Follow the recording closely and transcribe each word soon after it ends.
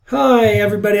Hi,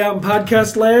 everybody out in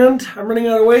podcast land. I'm running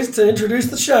out of ways to introduce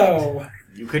the show.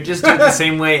 You could just do it the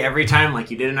same way every time like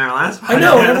you did in our last podcast. I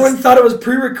know, everyone thought it was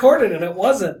pre-recorded, and it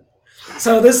wasn't.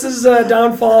 So this is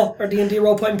Downfall, our D&D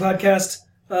role-playing podcast.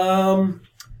 We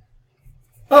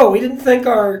didn't thank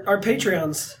our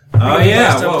Patreons. Oh,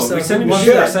 yeah. Whoa, we said one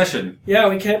per session. Yeah,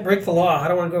 we can't break the law. I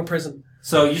don't want to go to prison.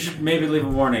 So you should maybe leave a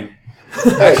warning.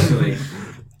 Actually.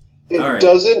 It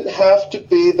doesn't have to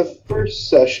be the first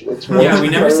session. It's one we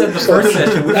never said the first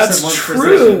session. We That's said once true.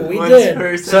 per session. We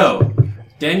did. So,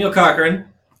 Daniel Cochran,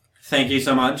 thank you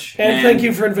so much. And thank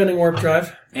you for inventing Warp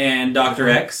Drive. And Dr.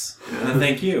 X,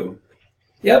 thank you.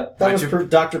 Yep. That was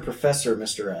Dr. Professor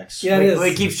Mr. X. Yeah, it is.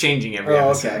 It keeps changing every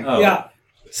episode. Okay. Oh. Yeah.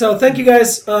 So thank you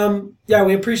guys.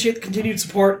 We appreciate the continued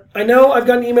support. I know I've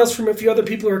gotten emails from a few other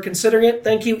people who are considering it.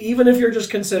 Thank you, even if you're just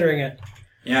considering it.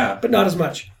 Yeah. But not as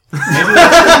much. Terrible.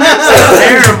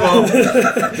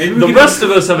 Maybe The rest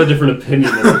of us have a different opinion.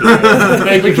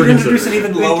 Thank you we for could introduce an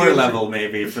considering. even lower level,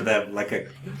 maybe, for them. Like a...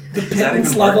 The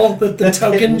pittance level, the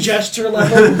token gesture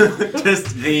level.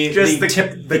 Just The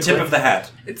tip of the hat.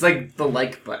 It's like the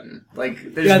like button.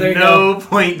 Like there's there you no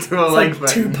point to a It's like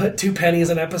like button. two pennies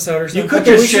an episode or something. You could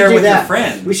Okay, we just should share do with that. your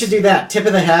friends. We should do that. Tip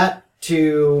of the hat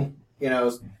to,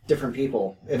 different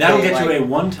people. If That'll they, get you a give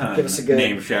one-time us a good-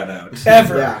 name shout-out.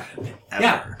 Ever. Yeah.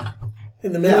 Yeah.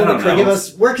 In the middle Yeah, of if the they give call.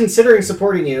 us, we're considering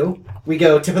supporting you. We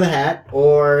go tip of the hat,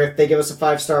 or if they give us a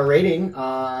 5-star rating. We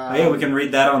can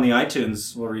read that on the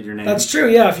iTunes. We'll read your name. That's true,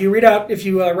 yeah. If you write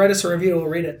us a review, we'll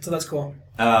read it. So that's cool.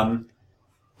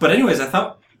 But anyways, I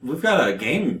thought we've got a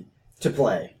game, to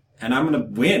play. and I'm gonna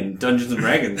win Dungeons and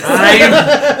Dragons.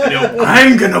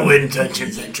 I'm gonna win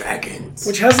Dungeons and Dragons.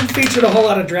 Which hasn't featured a whole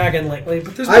lot of dragon lately,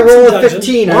 but there's I been some roll a dungeon.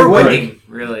 15. I Or win. winning,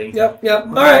 really. Yep. All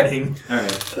right. Winning. All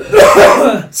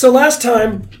right. So last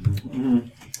time,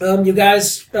 you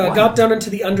guys got down into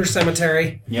the Under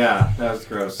Cemetery Yeah, that was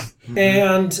gross.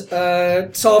 and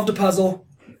solved a puzzle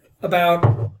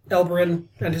about Elberin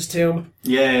and his tomb.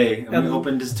 Yay! And And we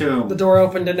opened his tomb. The door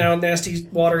opened and now nasty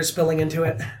water is spilling into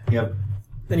it. Yep.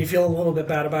 And you feel a little bit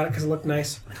bad about it because it looked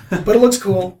nice. But it looks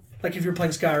cool, like if you're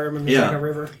playing Skyrim and there's Yeah. like a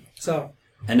river. So,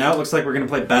 And now it looks like we're gonna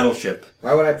play Battleship.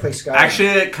 Why would I play Skyrim? Actually,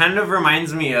 it kind of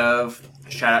reminds me of,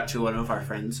 shout out to one of our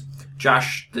friends,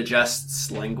 Josh the Just's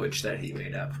language that he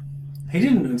made up. He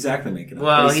didn't exactly make it up.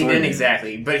 Well, but he sorta didn't did.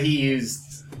 exactly, but he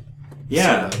used...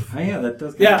 Yeah. Sort of. Oh, yeah, that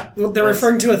does. yeah, well, they're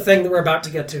referring to a thing that we're about to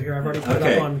get to here. I've already put it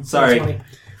Okay, up on sorry.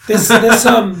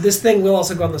 2020. This thing will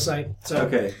also go on the site. So.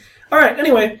 Okay. All right,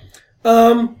 anyway.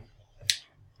 I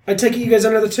take it you guys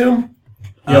under the tomb?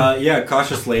 Yeah,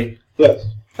 cautiously. Yes.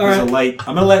 All There's right. a light.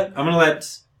 I'm gonna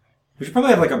let. We should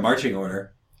probably have like a marching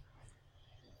order.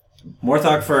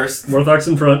 Morthok first, Morthok's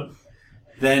in front.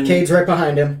 then Cade's right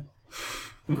behind him.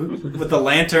 with the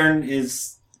lantern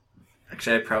is.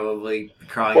 Actually, I'd probably be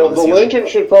crawling Well, on the ceiling. lantern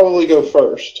should probably go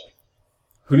first.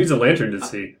 Who needs a lantern to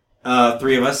see?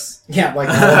 3 of us. Yeah, like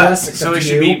all of us, except So it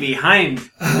should you. be behind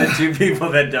the two people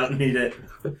that don't need it.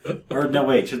 Or no,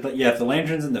 wait. If the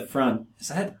lantern's in the front, is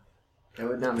that? That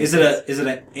would not make Is it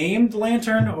an aimed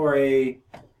lantern or a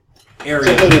It's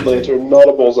area? a hooded lantern, not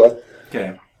a bullseye.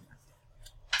 Okay,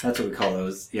 that's what we call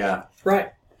those. Yeah,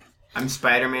 Right. I'm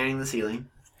Spider-Manning the ceiling.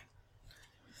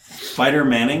 Spider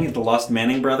Manning, the lost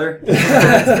Manning brother.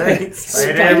 That's right.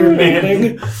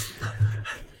 Spider-Manning.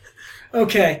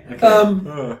 Okay.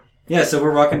 Okay. Yeah, so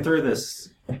we're walking through this.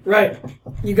 Right.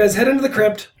 You guys head into the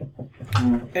crypt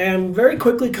and very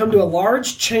quickly come to a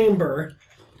large chamber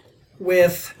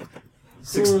with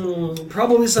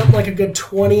probably something like a good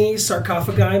 20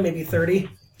 sarcophagi, maybe 30.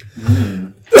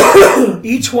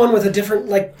 Each one with a different,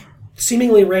 like,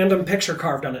 seemingly random picture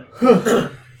carved on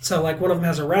it. So, like, one of them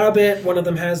has a rabbit, one of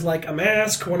them has, like, a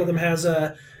mask, one of them has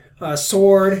a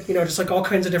sword, just like all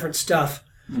kinds of different stuff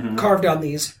carved on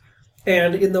these.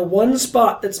 And in the one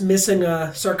spot that's missing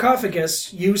a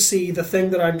sarcophagus, you see the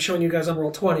thing that I'm showing you guys on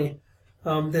Roll20.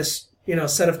 This,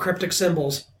 set of cryptic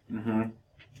symbols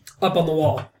up on the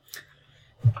wall.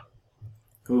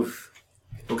 Oof.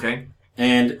 Okay.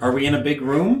 And are we in a big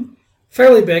room?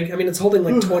 Fairly big. I mean, it's holding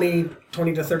like 20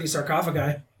 to 30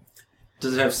 sarcophagi.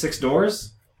 Does it have 6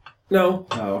 doors? No.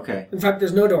 Oh, okay. In fact,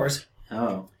 there's no doors.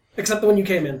 Oh, Except the one you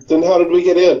came in. Then how did we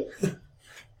get in?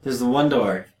 there's the one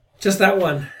door. Just that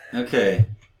one. Okay.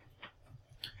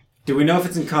 Do we know if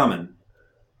it's in common?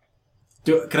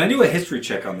 Can I do a history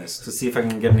check on this to see if I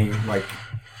can get any, like,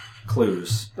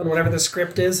 clues? On whatever the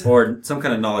script is. Or some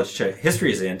kind of knowledge check.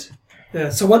 History is int. Yeah.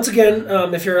 So once again,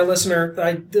 if you're a listener,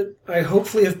 I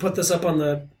hopefully have put this up on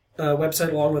the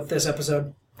website along with this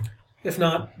episode. If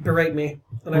not, berate me,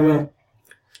 and I will.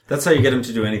 That's how you get him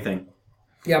to do anything.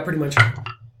 Yeah, pretty much.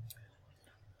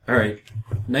 All right.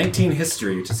 19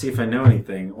 history to see if I know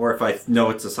anything, or if I know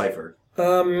it's a cipher.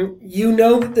 You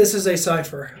know that this is a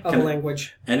cipher of a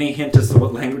language. Any hint as to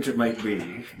what language it might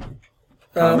be?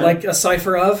 Common? Like a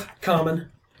cipher of common.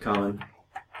 Common.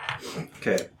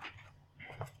 Okay.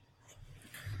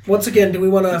 Once again, do we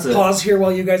want That's to pause here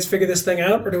while you guys figure this thing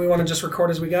out, or do we want to just record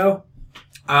as we go?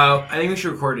 I think we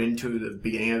should record into the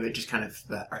beginning of it, just kind of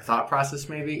our thought process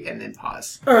maybe, and then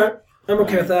pause. All right, I'm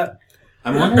okay with that.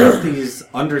 I'm wondering if these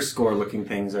underscore-looking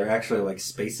things are actually like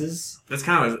spaces. That's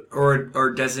kind of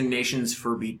or designations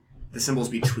for the symbols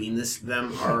between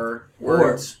them are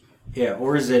words.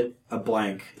 Or is it a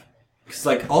blank? Because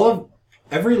like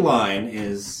every line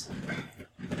is,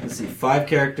 let's see, 5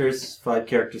 characters, 5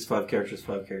 characters, 5 characters,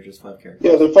 5 characters, 5 characters.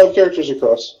 Yeah, there are 5 characters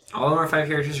across. All of them are 5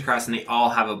 characters across, and they all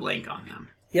have a blank on them.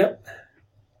 Yep.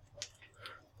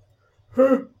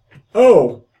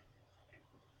 Oh.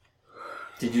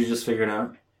 Did you just figure it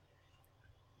out?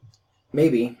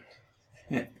 Maybe.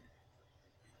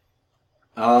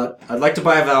 I'd like to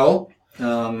buy a vowel.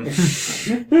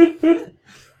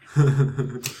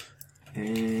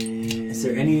 Is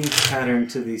there any pattern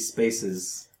to these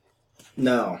spaces?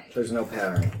 No, there's no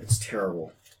pattern. It's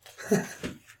terrible. And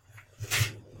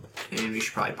we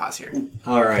should probably pause here.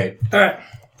 All right. All right.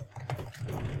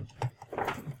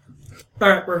 All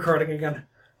right, we're recording again.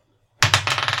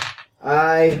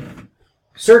 I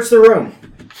search the room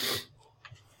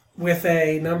With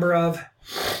a number of...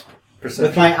 Perception.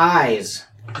 with my eyes.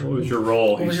 What was your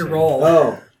roll? What was your roll?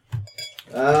 Oh.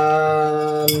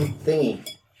 Thingy.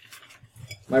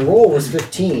 My roll was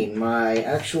 15. My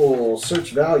actual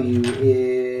search value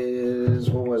is...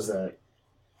 What was that?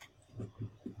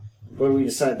 What did we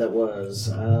decide that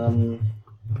was?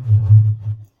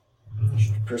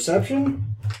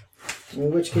 Perception?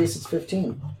 In which case it's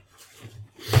 15.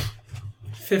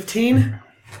 15?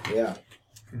 Yeah.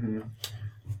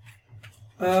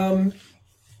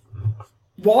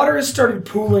 Water has started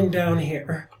pooling down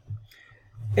here.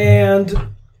 And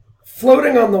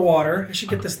floating on the water... I should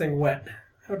get this thing wet.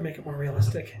 That would make it more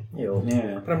realistic. Ew.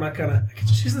 Yeah. But I'm not gonna... I could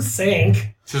just use the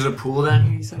sink. So there's a pool down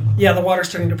here, you said? Yeah, the water's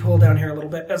starting to pool down here a little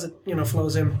bit as it,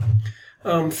 flows in.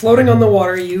 Floating on the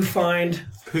water, you find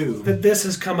Poo. that this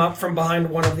has come up from behind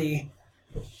one of the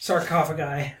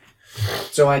sarcophagi.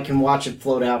 So I can watch it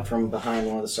float out from behind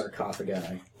one of the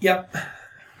sarcophagi. Yep.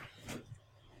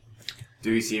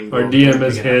 Do we see him? Our DM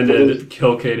has handed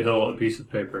Kilcade Hill a piece of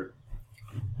paper.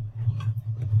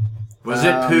 Was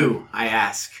it poo? I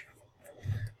ask.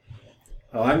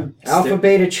 Oh, I'm... Alpha,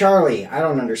 Beta, Charlie. I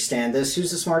don't understand this.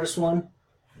 Who's the smartest one?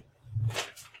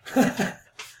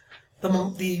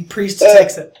 The priest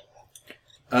takes it.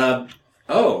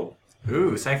 Oh.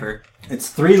 Ooh, cipher.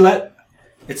 It's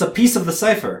It's a piece of the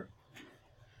cipher.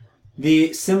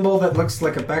 The symbol that looks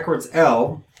like a backwards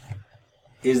L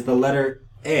is the letter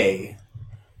A.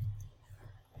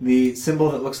 The symbol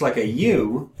that looks like a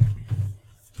U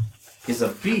is a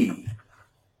B.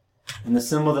 And the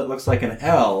symbol that looks like an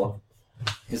L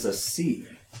is a C.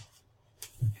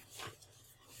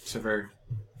 Cipher.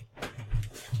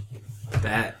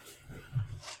 That.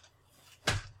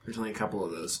 There's only a couple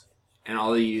of those. And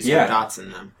all they use have dots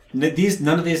in them.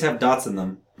 None of these have dots in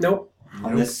them. Nope.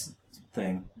 On this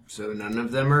thing. So none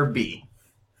of them are B.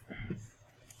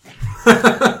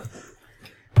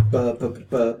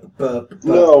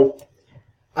 No.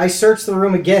 I search the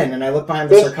room again and I look behind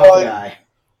the This sarcophagi.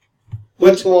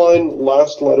 Fifth line,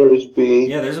 last letter is B.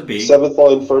 Yeah, there's a B. 7th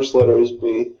line, first letter is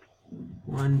B.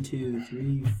 1, 2,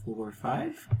 3, 4,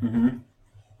 5. Mm-hmm.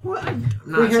 What?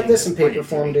 We have this in paper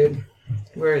form, dude.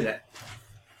 Where is it?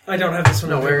 I don't have this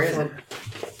one. No, in where paper is form. it?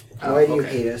 Why do you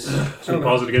hate us? So we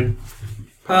pause it again.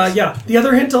 Yeah. The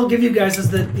other hint I'll give you guys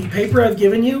is that the paper I've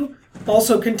given you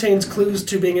also contains clues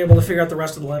to being able to figure out the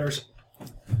rest of the letters.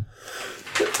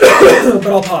 But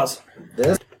I'll pause.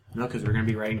 This? No, because we're going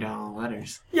to be writing down all the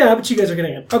letters. Yeah, but you guys are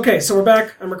getting it. Okay, so we're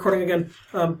back. I'm recording again.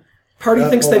 Party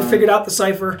thinks hold they've on. figured out the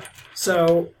cipher,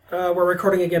 so we're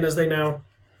recording again as they now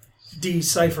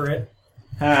decipher it.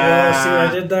 See what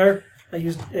I did there? I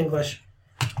used English.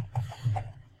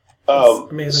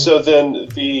 Amazing. So then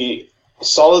the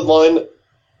solid line.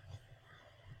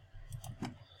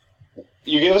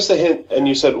 You gave us the hint, and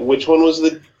you said which one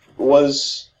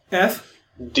was F?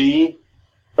 D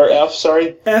or F?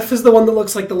 Sorry. F is the one that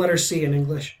looks like the letter C in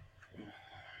English.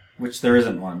 Which there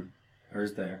isn't one. Or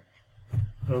is there?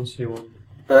 I don't see one.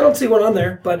 I don't see one on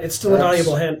there, but it's still a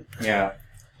valuable hint. Yeah.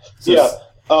 So Yeah.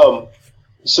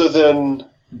 So then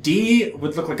D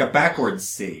would look like a backwards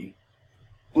C.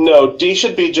 no, D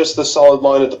should be just the solid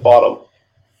line at the bottom.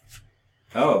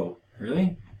 Oh,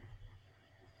 really?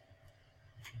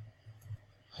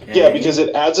 Yeah, because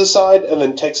it adds a side and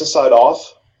then takes a side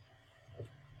off.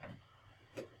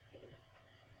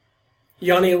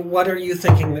 Yanni, what are you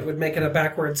thinking that would make it a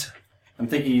backwards? I'm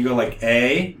thinking you go like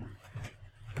A,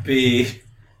 B.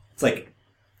 It's like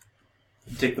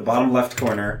you take the bottom left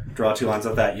corner, draw 2 lines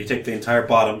off that. You take the entire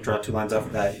bottom, draw 2 lines off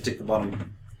of that. You take the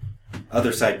bottom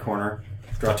other side corner,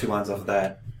 draw 2 lines off of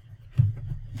that.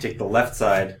 You take the left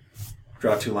side,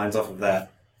 draw 2 lines off of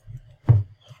that.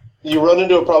 You run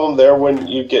into a problem there when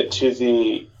you get to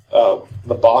the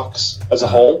box as a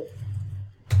whole.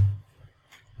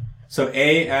 So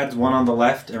A adds 1 on the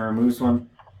left and removes 1.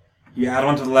 You add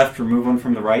 1 to the left, remove 1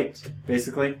 from the right,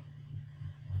 basically.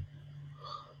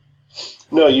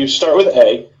 No, you start with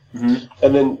A, Mm-hmm.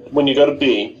 and then when you go to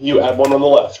B, you add 1 on the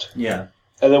left. Yeah.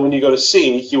 And then when you go to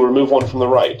C, you remove 1 from the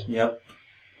right. Yep.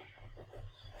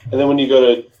 And then when you go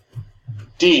to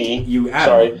D, You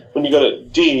add. when you go to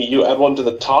D, you add 1 to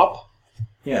the top.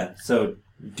 Yeah. So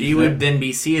D would then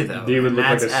be C, though. D would look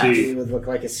That's like a F. C. It would look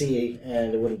like a C,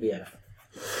 and it wouldn't be F.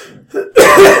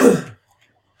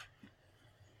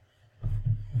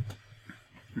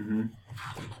 Mm-hmm.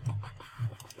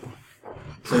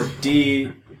 So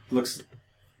D looks.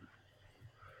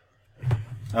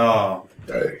 Oh.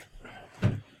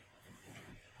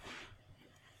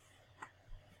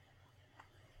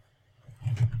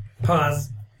 Pause.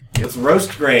 It's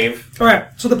roast grave. All right,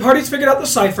 so the party's figured out the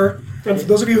cipher. And for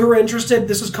those of you who are interested,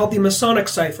 this is called the Masonic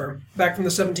cipher, back from the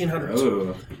 1700s.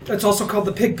 Ooh. It's also called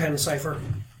the Pigpen cipher.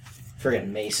 Friggin'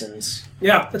 Masons.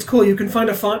 Yeah, it's cool. You can find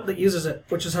a font that uses it,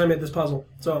 which is how I made this puzzle.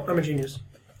 So I'm a genius.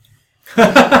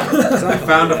 I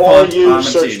found a Or font you on a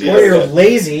search CD. Or you're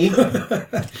lazy.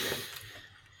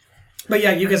 But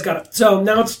yeah, you guys got it. So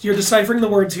now you're deciphering the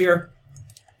words here.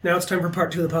 Now it's time for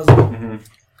part 2 of the puzzle. Mm-hmm.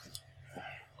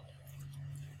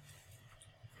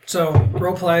 So,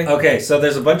 role play. Okay, so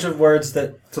there's a bunch of words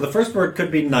that. So the first word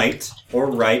could be night, or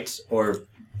right, or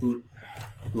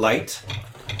light,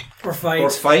 Or fight. or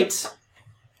fight,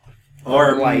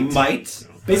 or Light. might.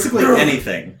 Basically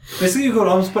anything. Basically, you could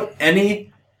almost put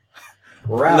any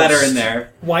Roust. letter in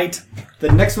there. White.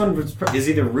 The next one is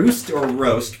either roost or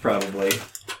roast, probably.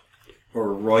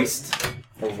 Or roist.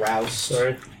 Or roust.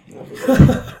 Sorry.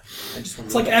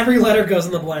 It's like every letter goes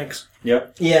in the blanks.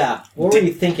 Yep. Yeah. What were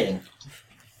you thinking?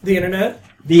 The internet.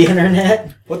 The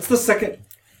internet? What's the second?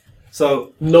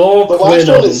 So, No The last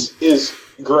one Quinum. is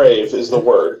grave, is the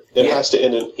word. It Yeah. has to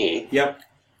end in E. yep.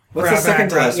 What's the second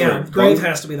to last Yeah, word? grave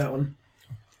has to be that one.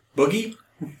 Boogie?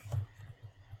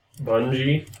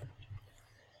 Bungee.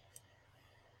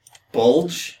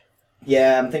 Bulge?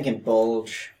 Yeah, I'm thinking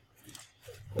bulge.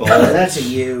 Bulge. That's a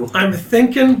U. I'm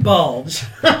thinking bulge.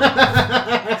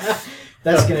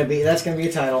 That's gonna be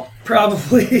a title.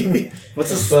 Probably.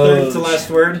 What's the third to last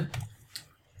word?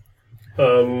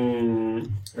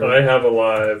 I have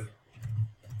alive.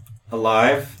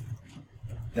 Alive.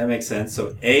 That makes sense.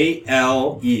 So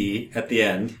A-L-E at the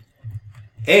end.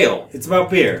 Ale. It's about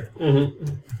beer. Mm-hmm.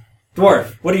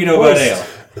 Dwarf, what do you know about ale?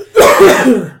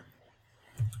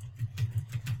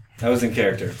 That was in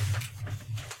character.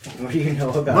 What do you know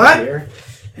about What? beer?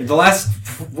 The last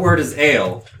word is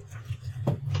ale.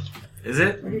 Is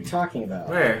it? What are you talking about?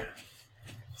 Where?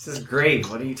 This is grave.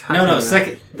 What are you talking No, about?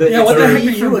 second. Yeah, what the heck are E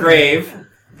you from looking grave,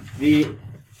 the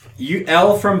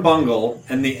L from bungle,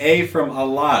 and the A from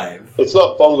alive. It's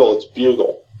not bungle, it's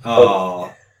bugle.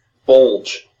 Oh,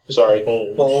 Bulge. Sorry.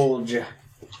 Bulge. Bulge.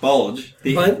 bulge.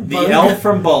 The Bung- L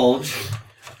from bulge.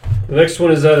 The next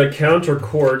one is either count or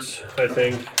court, I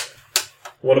think.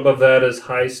 One above that is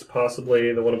heist,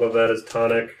 possibly. The one above that is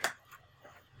tonic.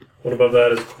 One above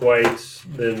that is quite.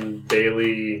 Then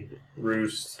Bailey,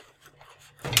 roost.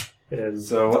 And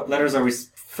So, what letters are we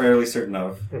fairly certain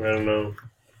of? I don't know.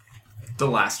 The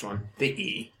last one. The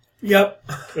E. Yep.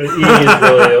 E is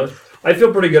really. I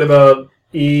feel pretty good about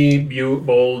E,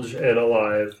 bulge, and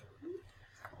alive.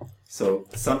 So,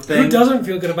 something. Who doesn't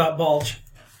feel good about bulge?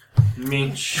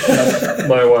 Me.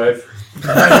 My wife.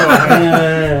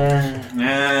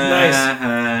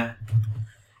 Nice.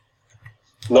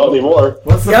 Not anymore.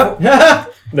 What's the Yep.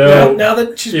 No, Yeah, now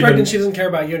that she's Even- pregnant, she doesn't care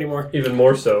about you anymore. even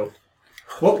more so.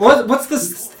 what's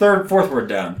this fourth word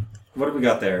down? What have we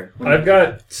got there? I've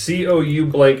got COU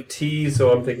blank T,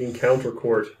 so I'm thinking count or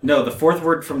court. No, the fourth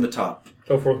word from the top.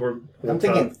 Oh, fourth word. I'm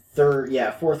thinking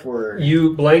fourth word.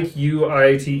 U blank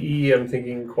UITE. I'm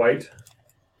thinking quite.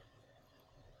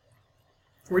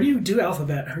 Where do you do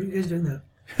alphabet? How are you guys doing that?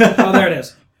 Oh, there it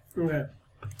is. Okay.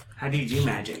 How do you do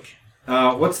magic?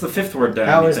 What's the fifth word down?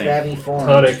 How you is think? Babby formed?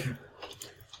 Tonic.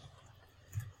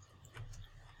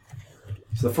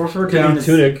 So the fourth word Could down be is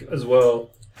tunic as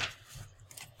well.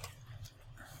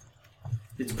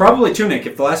 It's probably tunic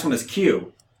if the last one is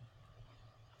Q.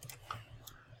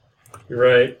 You're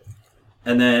right.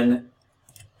 And then,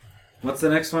 what's the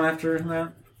next one after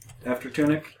that? After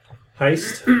tunic?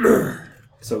 Heist.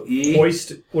 So E.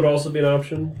 Hoist would also be an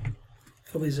option.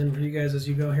 Fill these in for you guys as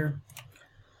you go here.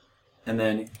 And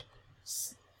then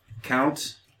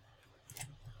count.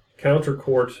 Count or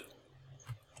court.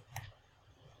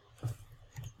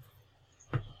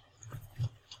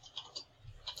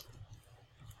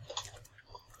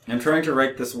 I'm trying to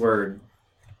write this word.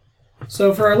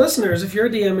 So for our listeners, if you're a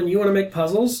DM and you want to make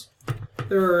puzzles,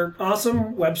 there are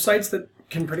awesome websites that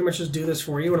can pretty much just do this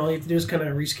for you, and all you have to do is kind of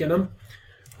reskin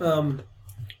them.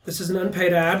 This is an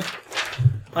unpaid ad.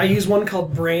 I use one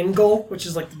called BrainGle, which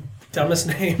is like the dumbest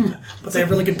name, but they have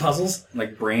really good puzzles.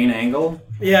 Like brain angle?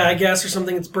 Yeah, I guess, or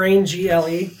something. It's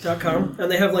braingle.com,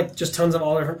 and they have like just tons of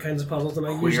all different kinds of puzzles, and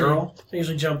I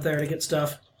usually jump there to get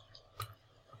stuff.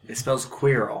 It spells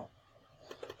Quirrell.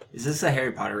 Is this a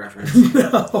Harry Potter reference?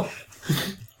 No.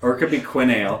 Or it could be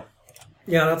quinale.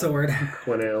 Yeah, that's a word.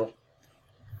 Quinale.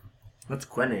 What's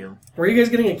Quinale? Where are you guys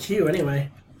getting a Q anyway?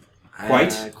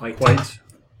 Quite? Quite.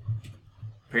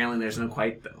 Apparently there's no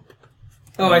quite, though.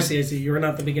 Oh, I see. You were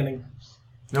not the beginning.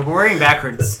 No, but we're working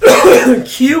backwards.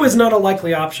 Q is not a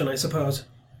likely option, I suppose.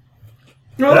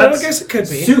 No, I guess it could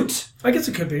be. Suit. I guess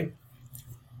it could be.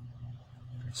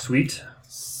 Sweet.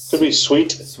 Could be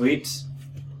sweet, Sweet.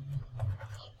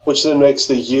 which then makes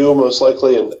the U most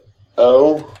likely an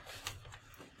O.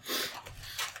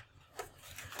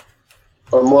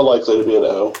 Or more likely to be an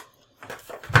O.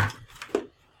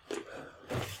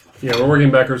 Yeah, we're working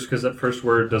backwards because that first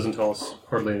word doesn't tell us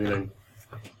hardly anything.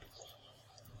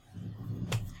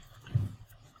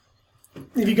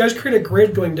 If you guys create a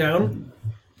grid going down,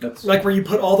 That's like where you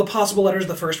put all the possible letters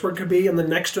the first word could be, and then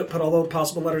next to it put all the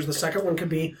possible letters the second one could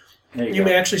be, there you you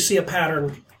may go. actually see a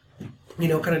pattern,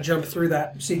 kind of jump through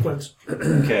that sequence.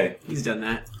 Okay. He's done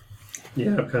that.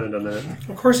 Yeah, I've kind of done that.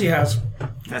 Of course he has,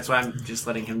 That's why I'm just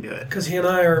letting him do it. because he and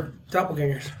I are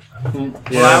doppelgangers.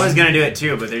 Well, I was going to do it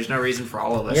too, but there's no reason for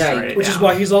all of us Yeah, to write it Which is down.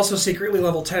 why he's also secretly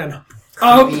level 10.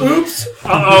 Oh, oops!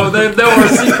 Uh-oh, there were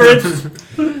secrets!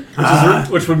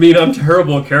 Which would mean I'm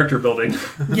terrible at character building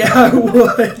Yeah, I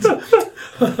would.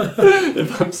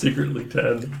 if I'm secretly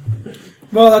 10.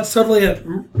 Well, that's totally it.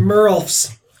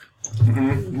 Merlfs.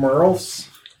 Merles.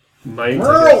 Might.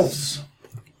 Merles.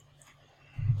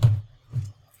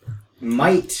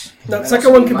 Might. That Might second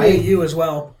also one be could be a might. U as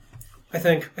well. I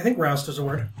think roused is a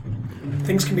word.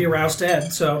 Things can be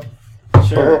rousted, so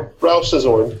Sure. Roust is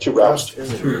a word. To roust.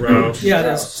 Is it? Rouse. yeah, it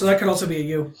is. So that could also be a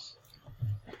U.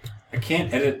 I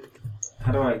can't edit.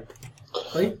 How do I?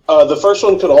 The first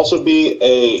one could also be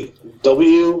a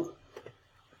W.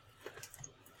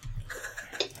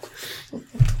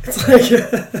 It's like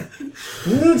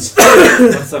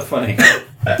What's so funny?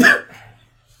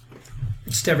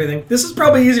 just everything. This is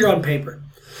probably easier on paper.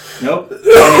 Nope.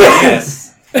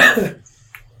 Yes. We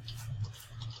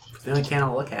only can't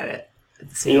all look at it at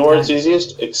the same You know where it's time.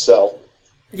 easiest? Excel.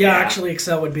 Yeah, Yeah. actually,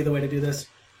 Excel would be the way to do this.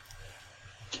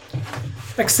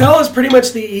 Excel is pretty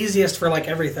much the easiest for like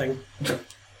everything.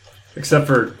 Except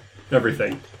for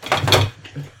everything.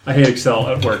 I hate Excel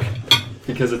at work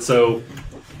because it's so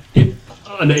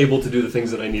unable to do the things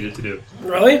that I need it to do.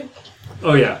 Really?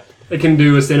 Oh yeah, it can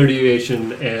do a standard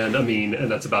deviation and a mean,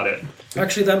 and that's about it.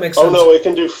 Actually, that makes Oh sense. no, it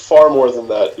can do far more than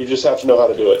that. You just have to know how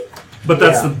to do it. But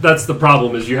that's Yeah. that's the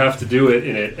problem is you have to do it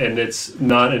in it, and it's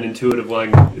not an intuitive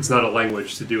language. It's not a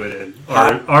language to do it in.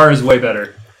 R is way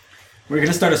better. We're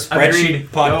gonna start a Agreed. spreadsheet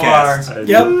podcast.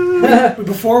 Yep.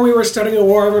 Before we were starting a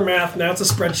war over math, now it's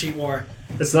a spreadsheet war.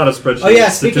 It's not a spreadsheet. Oh yeah,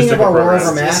 it's speaking of statistical our war program.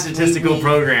 over It's a math, statistical we-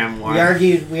 program.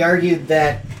 We argued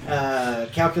that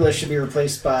calculus should be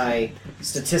replaced by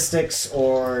statistics,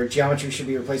 or geometry should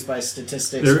be replaced by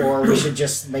statistics, There- or we should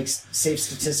just save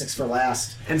statistics for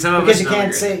last. And some of Because us you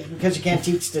don't can't agree. because you can't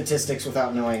teach statistics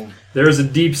without knowing. There is a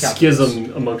deep Calculus.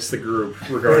 schism amongst the group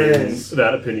regarding There is.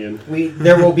 that opinion.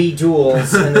 There will be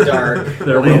duels in the dark.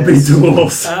 There will be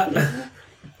duels.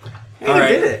 All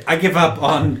right. I give up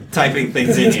on typing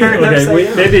things in here.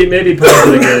 Okay, maybe pause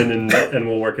it again and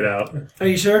we'll work it out. Are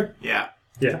you sure? Yeah.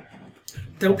 Yeah.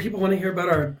 Don't people want to hear about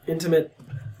our intimate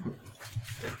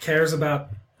cares about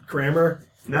grammar?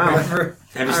 No. Whatever?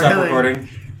 Have you Oh, stopped really? recording?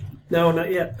 No,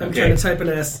 not yet. I'm Okay. trying to type an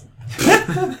S.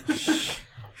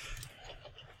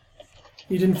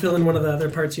 You didn't fill in one of the other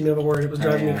parts you know the word. It was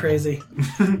driving me yeah. crazy.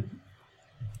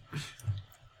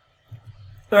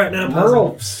 All right, now I'm pausing.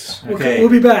 Merles. Okay. We'll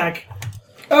be back.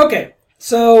 Okay,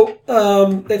 so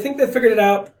they think they figured it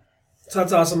out. So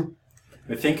that's awesome.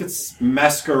 I think it's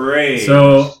masquerade.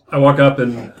 So I walk up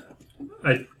and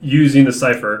using the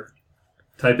cipher,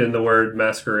 type in the word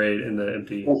masquerade in the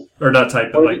empty, or not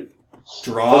type, but like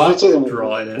draw.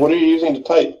 Draw in it. What are you using to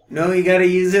type? No, you gotta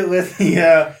use it with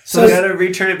the. So- you gotta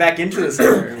return it back into the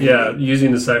server. Yeah,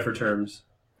 using the cipher terms.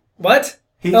 What?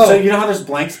 So you know how there's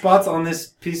blank spots on this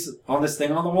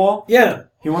thing on the wall? Yeah.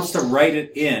 He wants to write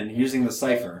it in using the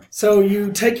cipher. So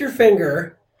you take your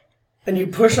finger and you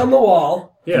push on the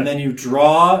wall Yeah. And then you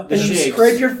draw the and you shapes.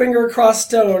 scrape your finger across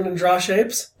stone and draw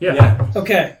shapes. Yeah.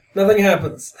 Okay. Nothing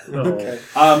happens.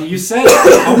 Oh. You said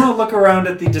I want to look around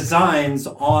at the designs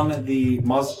on the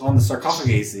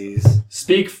sarcophaguses.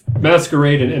 Speak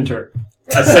masquerade and enter.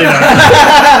 I say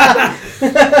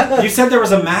that. You said there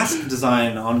was a mask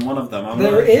design on one of them.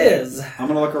 There is. I'm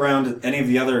going to look around at any of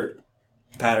the other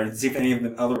patterns, see if any of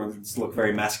the other ones look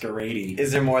very masquerade-y.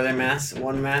 Is there more than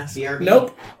one mask?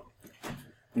 Nope.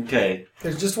 Okay.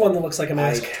 There's just one that looks like a I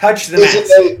mask. touch the mask.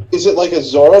 Is it like a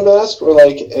Zora mask or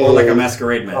like Or a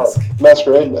masquerade mask.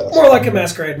 masquerade mask? More like a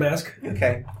masquerade mask.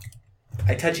 Okay.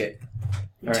 I touch it.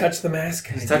 You All right. touch the mask.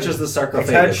 He touches the I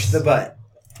sarcophagus. touch the butt.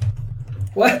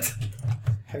 What?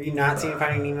 Have you not seen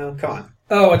Finding Nemo? Come on.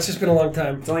 Oh, it's just been a long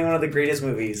time. It's only one of the greatest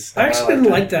movies. I actually didn't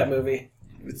like that movie.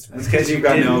 It's That's because you've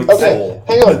got no Okay, soul.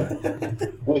 hang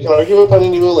on. We can argue about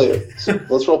Finding Nemo later. So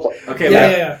let's roleplay. Okay,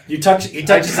 Yeah. He touches I it.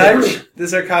 touch the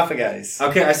sarcophagus.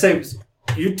 Okay, I say,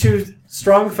 you two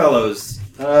strong fellows,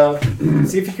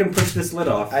 see if you can push this lid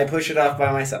off. I push it off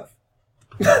by myself.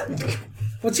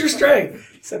 What's your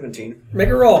strength? 17. Make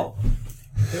a roll.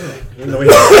 I didn't know we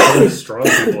had so many strong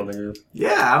people in the group.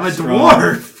 Yeah, I'm a Strong.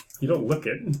 dwarf. You don't look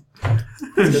it.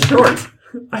 It's short.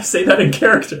 I say that in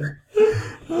character.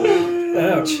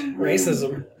 Ouch.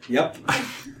 Racism. Yep.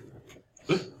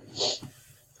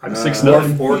 I'm 6'9".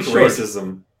 Dwarf orc He's short.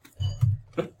 racism.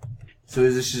 So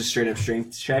is this just a straight up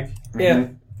strength check? Yeah.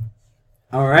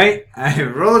 Alright, I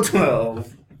roll a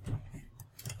 12.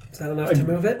 Is that enough to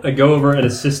move it? I go over and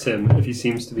assist him if he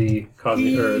seems to be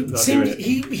causing or He not seemed doing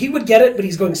it. he would get it, but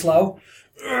he's going slow.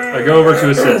 I go over to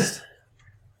assist.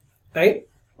 Right?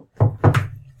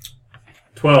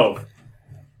 12.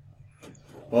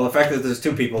 Well, the fact that there's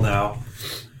two people now.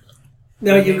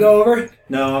 Now you go over.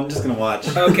 No, I'm just gonna watch.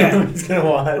 Okay. I'm just gonna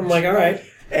watch. I'm like, all right.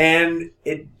 And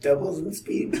it doubles in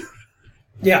speed.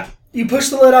 Yeah. You push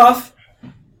the lid off.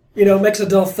 You know, makes a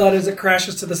dull thud as it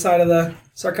crashes to the side of the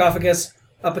sarcophagus,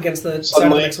 up against the side of the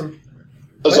Suddenly- next one.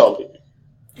 A zombie.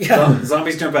 Yeah.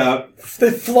 Zombies jump out.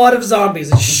 The flood of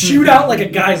zombies that shoot out like a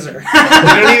geyser.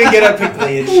 I don't even get up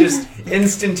quickly. It's just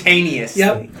instantaneous.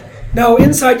 Yep. No,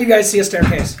 inside you guys see a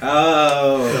staircase.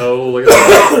 Oh. Oh, look at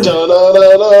that.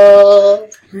 Da-da-da-da.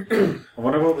 I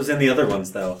wonder what was in the other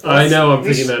ones, though. I know, I'm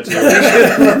thinking that too.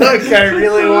 Look, I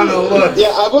really want to look.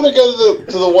 Yeah, I'm gonna go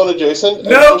to the one adjacent. And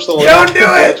Nope, push the lid don't off do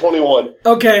at it! 21.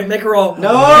 Okay, make a roll.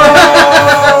 No!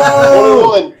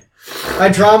 21. I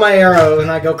draw my arrow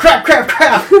and I go crap, crap,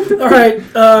 crap. All right.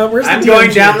 Where's the I'm going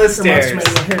DMG? down the Or Monster stairs.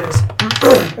 Manual. Here it is.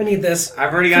 I need this.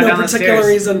 I've already gone No down the particular stairs.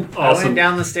 reason. I Awesome. went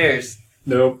down the stairs.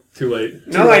 Nope, too late.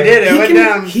 No, I did. I went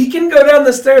down. He can go down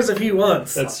the stairs if he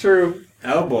wants. That's true.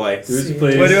 Oh boy. Who's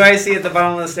please? What do I see at the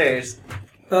bottom of the stairs?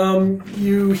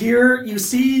 You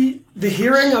see the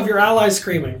hearing of your ally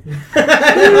screaming.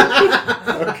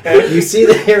 Okay. You see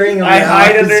the hearing of I my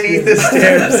hide eyes. underneath the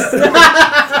stairs,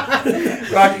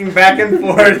 rocking back and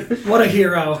forth, What a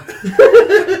hero.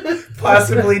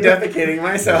 possibly defecating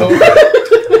myself.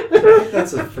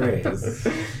 That's a phrase.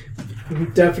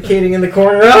 Defecating in the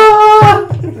corner. Ah!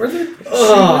 Where the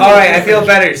Oh. All right, I feel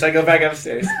better, so I go back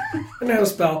upstairs. no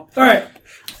spell. All right.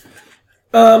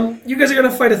 You guys are gonna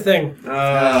fight a thing.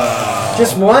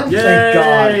 Just one? Yay! Thank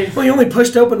God. Well, you only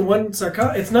pushed open one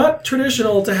sarcophagus. It's not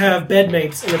traditional to have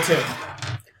bedmates in a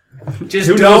tomb. Just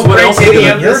Who don't knows what break else is any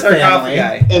in of the your family?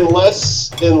 sarcophagi.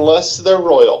 Unless they're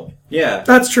royal. Yeah.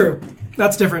 That's true.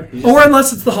 That's different. Or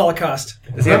unless it's the Holocaust.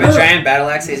 Does he have a giant battle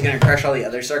axe that he's going to crush all the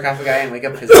other sarcophagi and wake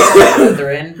up his that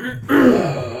they're in?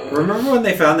 Remember when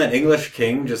they found that English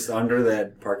king just under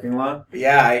that parking lot?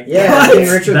 Yeah, Yeah, What? King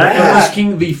Richard That the English Fat.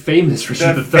 king, the famous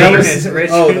Richard the III. famous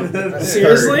Richard Oh, the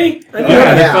Seriously? I Yeah, knew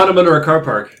that. they Yeah. found him under a car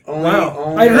park.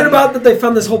 Wow. I heard about that they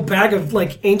found this whole bag of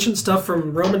like ancient stuff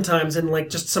from Roman times in like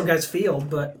just some guy's field,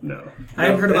 but No. I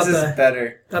hadn't heard This about is the.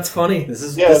 better. That's funny. Yeah,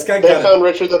 This guy they got found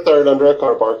Richard III under a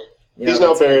car park. He's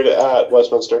now buried at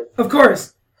Westminster. Of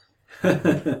course.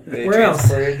 They Where else?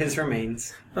 transported his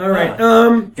remains. All right.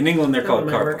 In England, they're called Don't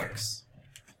car remember. parks.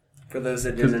 For those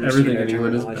that Because didn't everything understand in our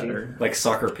England is terminology. better. Like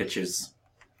soccer pitches.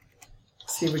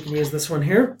 See if we can use this one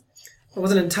here. I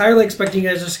wasn't entirely expecting you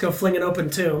guys just to go flinging open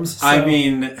tombs. so- I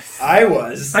mean, I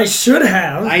was. I should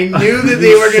have. I knew that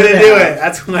they were going to do it.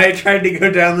 That's why I tried to go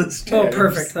down the Oh, stairs.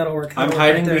 perfect. That'll work. I'm That'll work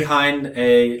hiding right there. behind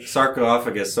a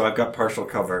sarcophagus, so I've got partial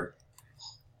cover.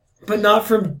 But not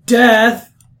from death.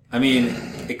 I mean,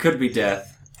 it could be death.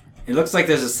 It looks like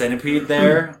there's a centipede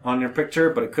there on your picture,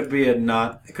 but it could be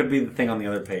It could be the thing on the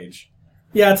other page.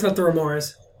 Yeah, it's not the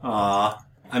remores. Aw.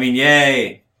 I mean,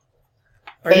 yay.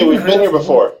 Are Hey, you we've high been here enough?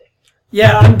 before.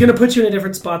 Yeah, I'm gonna put you in a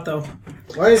different spot though.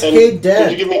 Why is And Cade dead?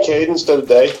 Did you give me Cade instead of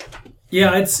Day?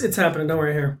 Yeah, it's happening. Don't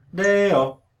worry here.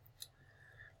 Dale.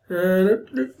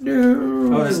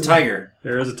 Oh, there's a tiger.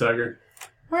 There is a tiger.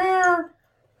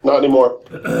 Not anymore.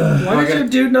 Why does your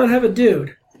dude not have a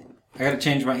dude? I gotta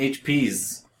change my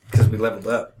HPs because we leveled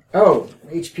up. Oh,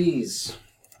 HPs.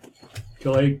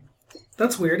 Kill 8.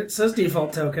 That's weird. It says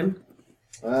default token.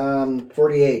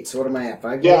 48. So what am I at?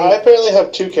 5? Yeah, I apparently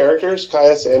have 2 characters,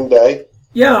 Caius and Day.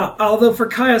 Yeah, although for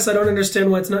Caius, I don't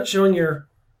understand why it's not showing your.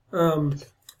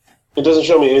 It doesn't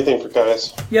show me anything for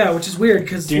Caius. Yeah, which is weird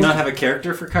because. Do you not have a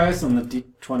character for Caius on the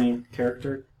D20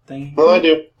 character thing? Well, I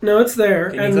do. No, it's there,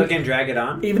 Can you and click and drag it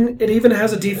on? it even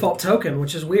has a default token,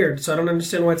 which is weird. So I don't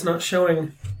understand why it's not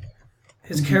showing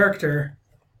his character.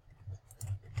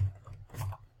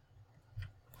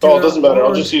 Oh, it doesn't matter.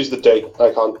 I'll just use the Day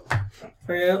icon.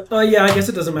 Yeah, I guess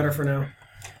it doesn't matter for now.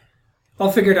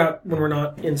 I'll figure it out when we're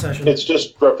not in session. It's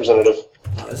just representative.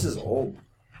 Oh, this is old.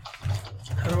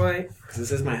 How do I? Because it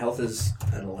says my health is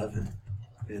at 11.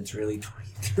 And it's really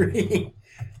 23.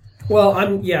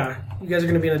 Well, yeah. You guys are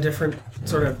going to be in a different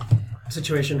sort of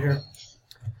situation here.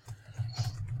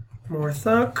 More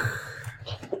thuck.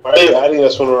 Why are you adding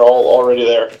us when we're all already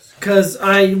there? Because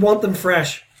I want them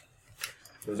fresh.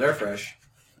 Those are fresh.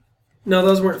 No,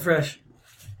 those weren't fresh.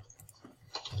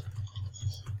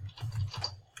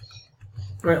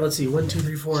 All right, let's see. 1, 2,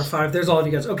 3, 4, 5. There's all of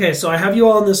you guys. Okay, so I have you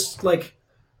all in this, like,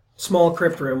 small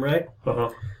crypt room, right?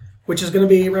 Uh-huh. Which is going to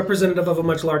be representative of a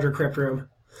much larger crypt room.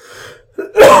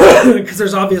 Because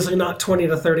there's obviously not 20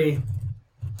 to 30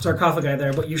 sarcophagi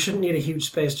there, but you shouldn't need a huge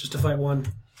space just to fight one.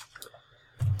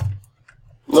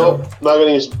 No, not going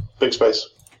to use big space.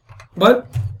 What?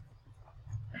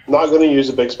 Not going to use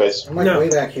a big space. I'm like No. way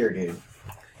back here, dude.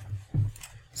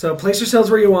 So place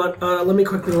yourselves where you want. Let me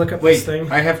quickly look up Wait, this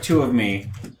thing. I have 2 of me.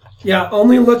 Yeah,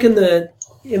 only look in the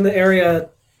area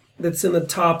that's in the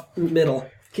top middle.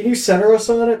 Can you center us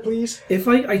on it, please? If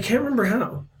I can't remember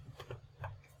how.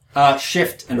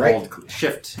 Shift and Right. hold.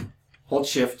 Shift. Hold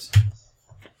shift.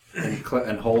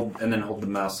 And hold, and then hold the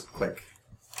mouse click.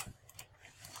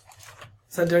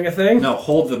 Is that doing a thing? No,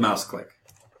 hold the mouse click.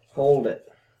 Hold it.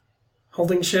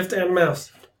 Holding shift and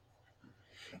mouse.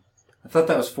 I thought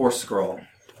that was force scroll.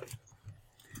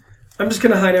 I'm just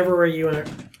gonna hide everywhere you are.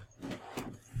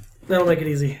 That'll make it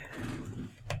easy.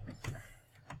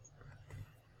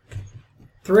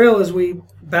 Thrill as we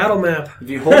battle map. If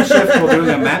you hold shift while doing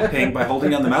a map ping by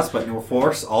holding down the mouse button, it will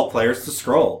force all players to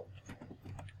scroll.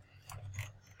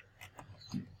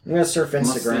 I'm gonna surf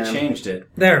Unless they Instagram. changed it.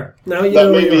 There. Now you That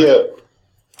know where may you be are.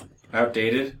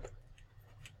 Outdated?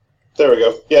 There we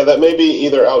go. Yeah, that may be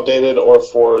either outdated or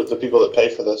for the people that pay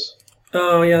for this.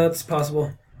 Oh yeah, that's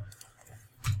possible.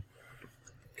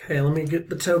 Okay, let me get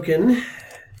the token.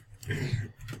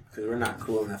 Because we're not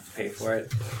cool enough to pay for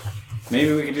it.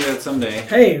 Maybe we could do that someday.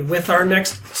 Hey, with our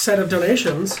next set of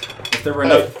donations. If there were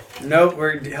enough. Nope,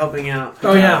 we're helping out.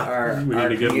 Oh, yeah. Our We need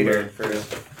to give them computer a-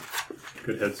 for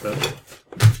Good headset.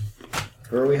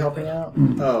 Who are we helping out?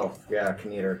 Oh, yeah,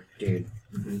 commuter, dude.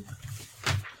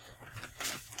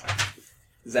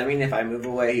 Does that mean if I move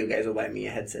away, you guys will buy me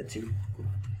a headset too?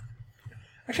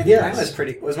 Actually, I think Yes.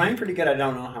 mine was mine pretty good? I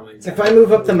don't know how mine's. If I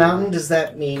move up the mountain, does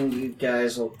that mean you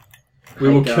guys will We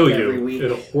will hike kill up every you week?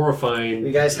 in a horrifying...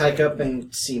 You guys hike up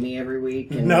and see me every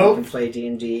week and Nope. we can play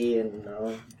D&D and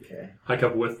no? Okay. hike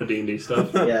up with the D&D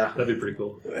stuff. Yeah. That'd be pretty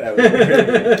cool.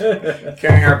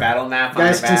 Carrying our battle map on our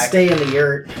Guys can back. stay in the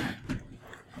yurt.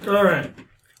 Alright.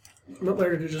 What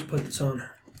better to just put this on?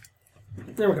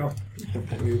 There we go.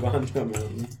 Move on to a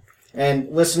mountain. And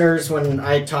listeners, when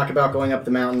I talk about going up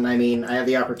the mountain, I mean I have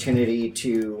the opportunity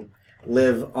to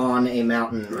live on a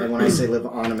mountain. And when I say live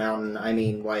on a mountain, I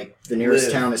mean like the nearest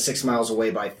Live. town is 6 miles away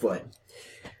by foot.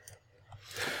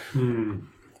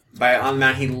 By on the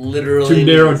mountain, he literally To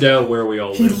narrow means down where we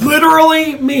all He live.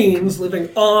 literally means living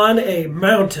on a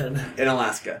mountain. in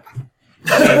Alaska.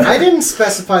 I didn't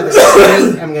specify the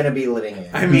state I'm going to be living in.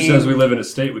 I Who mean, says we live in a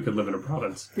state? We could live in a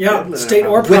province. Yeah, Live in state a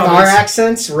or With our province.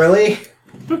 accents, really?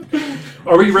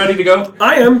 Are we ready to go?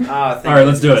 I am. thank All right,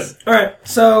 let's do it. Alright,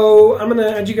 so I'm gonna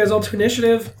add you guys all to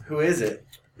initiative. Who is it?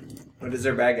 What is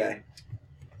their bad guy?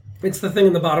 It's the thing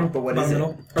in the bottom. But what bottom is it?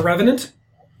 middle. A revenant.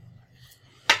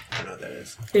 I don't know what that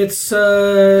is. It's It's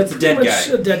a dead pretty much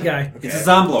guy. A dead guy. It's a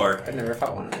Zomblor. I've never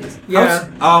fought one of these. Yeah.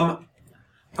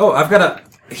 Oh, I've got a...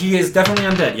 He is definitely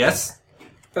undead, yes?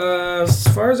 As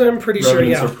far as I'm pretty sure,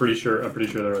 Revenants yeah. are pretty sure. I'm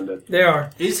pretty sure they're undead. They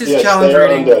are. Is his Yes, challenge they are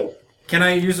rating? undead. Can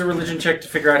I use a religion check to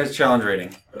figure out his challenge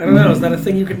rating? I don't know. Is that a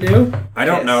thing you can do? I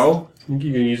don't know. I think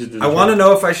you can use it. I want to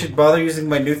know if I should bother using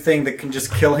my new thing that can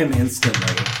just kill him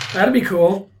instantly. That'd be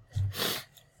cool.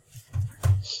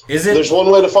 Is it? There's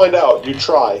one way to find out. You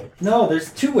try. No,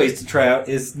 there's two ways to try out.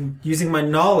 Is using my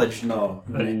knowledge. No.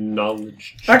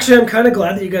 knowledge. Actually, I'm kind of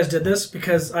glad that you guys did this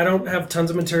because I don't have tons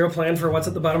of material planned for what's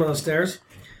at the bottom of those stairs.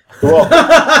 Well,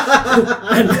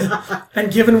 And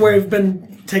given we've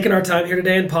been taking our time here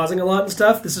today and pausing a lot and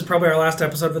stuff, this is probably our last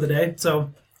episode for the day.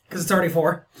 So, because it's already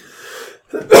 4.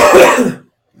 So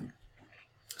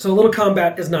a little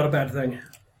combat is not a bad thing.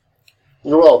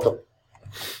 you're welcome.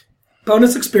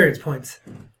 Bonus experience points.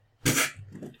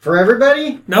 For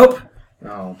everybody? Nope.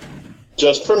 No.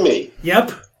 Just for me.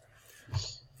 Yep.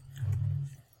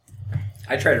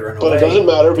 I try to run But away. it doesn't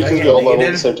matter because get we all level at the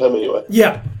negative? same time anyway.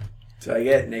 Yeah. So I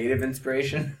get negative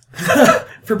inspiration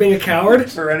For being a coward.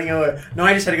 for running away. No,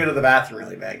 I just had to go to the bathroom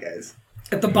really bad, guys.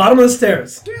 At the bottom of the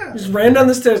stairs. Yeah. Just ran down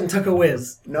the stairs and took a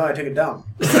whiz. No, I took a dump.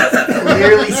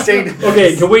 Nearly stayed.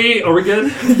 Okay, are we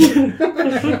good?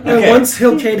 And once Cade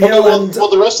Okay, Hill well, and... well,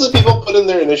 the rest of the people put in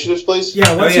their initiatives, please.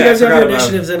 Yeah, once you guys have your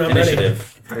initiatives in, I'm ready.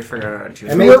 Initiative. I forgot to.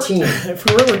 I'm 18. If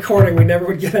we weren't recording, we never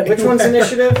would get anywhere. Which one's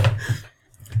initiative?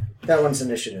 That one's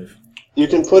initiative. You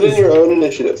can put in your own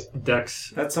initiative.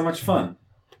 Dex. That's so much fun.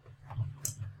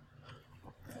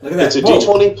 Look at that. It's a Whoa.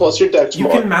 D20 plus your dex You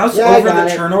mark. can mouse Yeah, I over got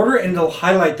the it. turn order and it'll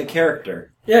highlight the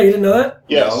character. Yeah, you didn't know that?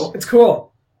 Yes. No. It's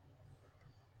cool.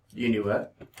 You knew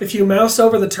what? If you mouse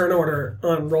over the turn order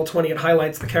on Roll20, it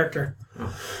highlights the character.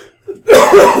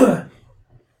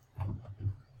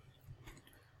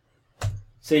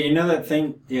 So you know that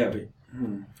thing? Yeah, but...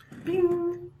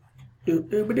 Doop, doop,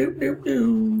 doop, doop,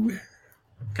 doop.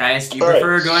 Caius, do you All right,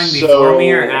 prefer going so before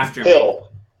me or after me?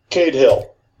 Hill. Cade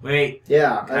Hill. Wait,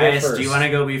 Yeah, I go Caius, first. do you want to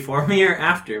go before me or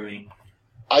after me?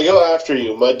 I go after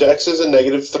you. My dex is a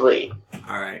 -3.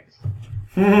 Alright.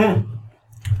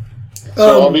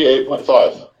 So I'll be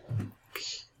 8.5.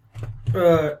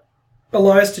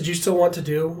 Elias, did you still want to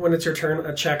do, when it's your turn,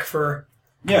 a check for...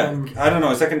 Yeah, I don't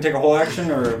know. Is that going to take a whole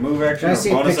action or a move action Can I or see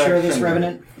a a bonus picture action? of this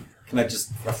revenant? Can I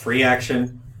just... a free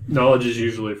action? Knowledge is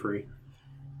usually free.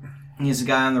 He's the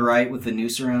guy on the right with the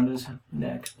noose around his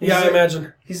neck. Yeah, I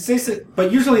imagine.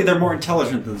 But usually they're more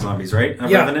intelligent than zombies, right? A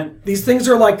Yeah. revenant? These things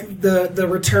are like the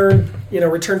return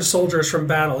to soldiers from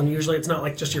battle, and usually it's not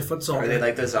like just your foot soldier. Are they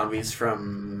like the zombies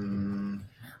from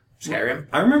Skyrim?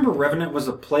 I remember revenant was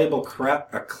a playable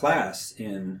a class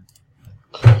in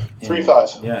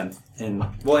 3-5. Yeah, and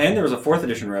there was a 4th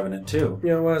edition revenant too.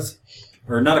 Yeah, it was.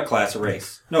 Or not a class, a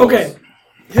race. No. Okay.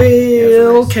 it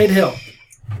Hill, race. Cade Hill.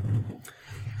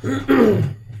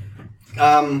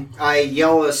 I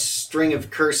yell a string of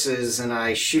curses and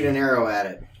I shoot an arrow at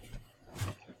it.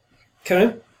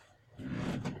 Okay.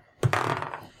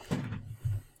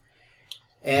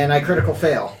 And I critical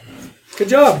fail. Good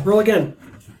job. Roll again.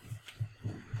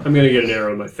 I'm gonna get an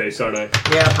arrow in my face, aren't I?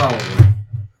 Yeah, probably.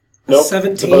 Nope.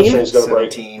 17? The bowstring's going to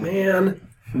break. 17. Man.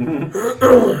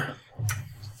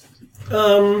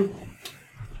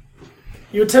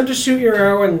 You attempt to shoot your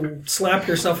arrow and slap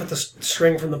yourself with the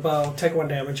string from the bow. Take 1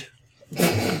 damage.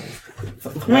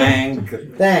 Bang.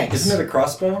 Thanks. Isn't it a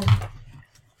crossbow?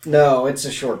 No, it's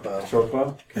a short bow. Short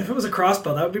bow? If it was a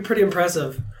crossbow, that would be pretty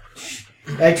impressive.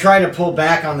 I try to pull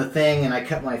back on the thing and I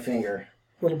cut my finger.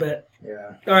 A little bit.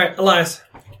 Yeah. All right, Elias.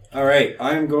 All right,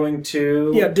 I'm going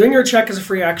to... Yeah, doing your check is a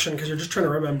free action because you're just trying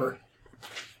to remember.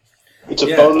 It's a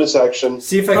Yeah. bonus action.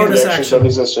 See if I can... Bonus The actions action. don't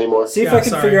exist anymore. See if Yeah, I can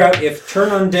sorry. figure out if Turn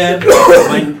Undead,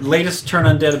 my latest Turn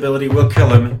Undead ability will kill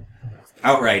him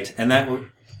outright, and that will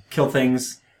kill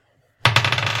things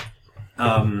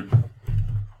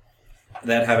that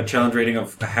have a challenge rating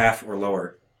of a half or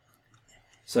lower.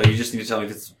 So you just need to tell me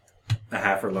if it's a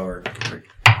half or lower.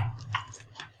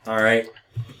 All right,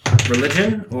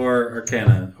 religion or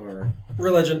Arcana or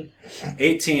Religion.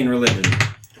 18 religion.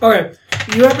 Okay.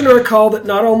 You happen to recall that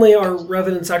not only are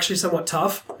revenants actually somewhat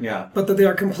tough, Yeah. but that they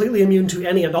are completely immune to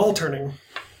any and all turning.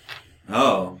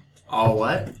 Oh. All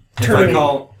what? If Turning. I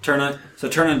call Turn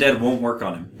Undead won't work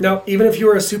on him. No, even if you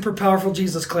were a super powerful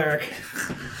Jesus cleric.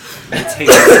 It's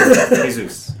Jesus.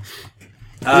 Jesus.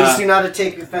 Please do not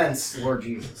take offense, Lord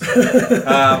Jesus.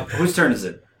 Whose turn is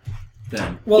it?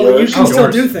 Then Well, Yours? you can Oh, still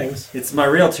yours. do things. it's my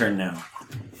real turn now.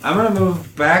 I'm gonna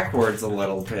move backwards a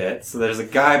little bit, so there's a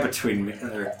guy between me.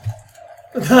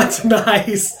 That's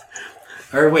nice.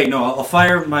 Or wait, no, I'll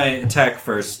fire my attack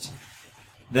first,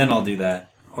 then I'll do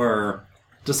that. Or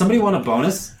does somebody want a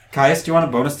bonus? Caius, do you want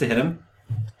a bonus to hit him?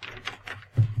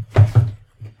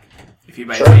 If you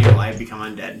bite Sure. me, will I become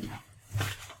undead?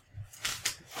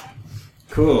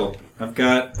 Cool. I've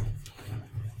got.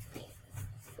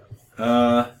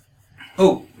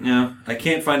 Oh no! I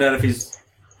can't find out if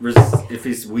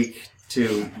he's weak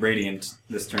to radiant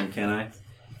this turn. Can I?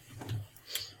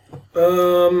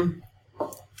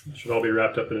 It should all be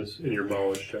wrapped up in your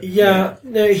knowledge check. Yeah.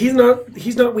 No, he's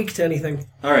not weak to anything.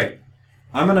 All right.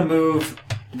 I'm gonna move.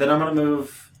 Then I'm gonna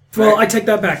move. Well, I take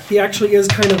that back. He actually is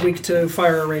kind of weak to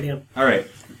fire or radiant. All right.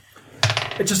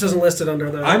 It just isn't listed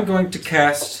under the. I'm going to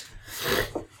cast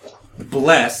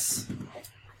Bless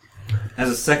as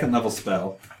a second level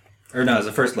spell. Or no, as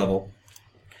a first level.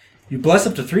 You bless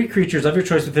up to 3 creatures of your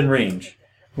choice within range.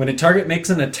 When a target makes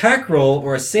an attack roll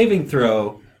or a saving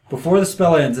throw before the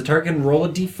spell ends, the target can roll a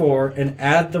d4 and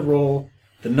add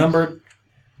the number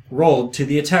rolled to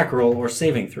the attack roll or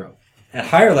saving throw. At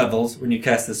higher levels, when you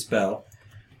cast this spell,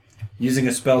 using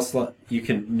a spell slot, you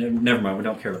can... Never mind, we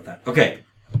don't care about that. Okay.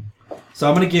 So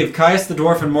I'm going to give Caius the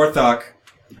Dwarf and Morthok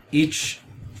each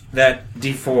that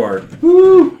d4.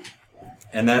 Woo!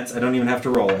 And that's... I don't even have to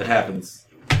roll. It happens.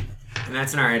 And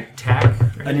that's in our attack.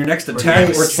 Right? On your next attack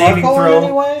or saving Sparkle throw... in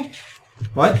any way?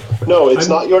 What? No, it's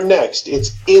not your next.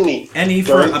 It's any. Any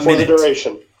for a the minute.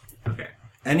 duration. Okay.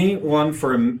 Any one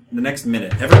for the next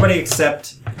minute. Everybody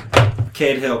except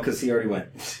Cade Hill, because he already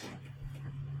went.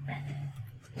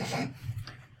 And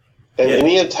Yeah.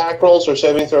 any attack rolls or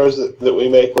saving throws that we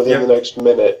make within Yep. the next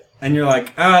minute. And you're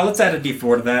like, let's add a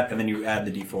d4 to that, and then you add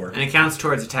the d4. And it counts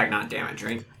towards attack, not damage,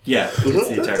 right? Yeah, it's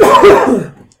the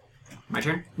attack. My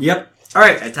turn? Yep.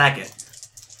 Alright, attack it.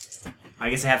 I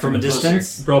guess I have to From a move closer.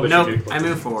 distance? Probably should Nope, do I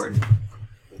move forward.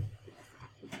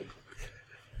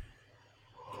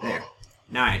 There.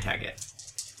 Now I attack it.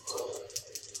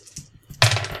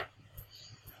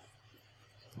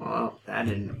 Well, that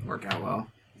didn't work out well.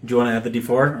 Do you want to add the d4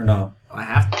 or no? I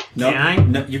have to. No. Can I?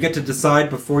 No, you get to decide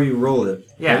before you roll it.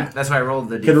 Yeah, Right? that's why I rolled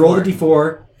the d4. You can roll the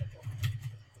d4.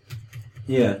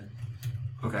 Yeah.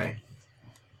 Okay.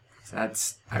 So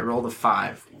that's... I rolled a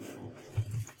 5.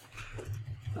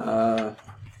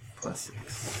 Plus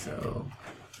 6, so...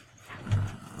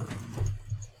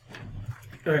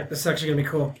 All right, this is actually gonna be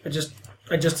cool. I just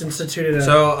instituted a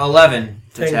So 11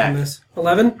 to thing from attack. this.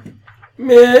 11.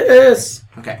 Miss.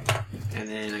 Okay. And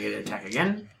then I get to attack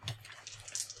again.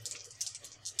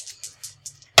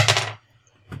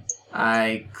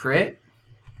 I crit.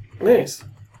 Nice.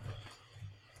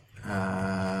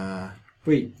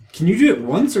 Wait, can you do it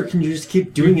once, or can you just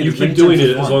keep doing it? You as many keep doing times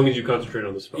it as as one? long as you concentrate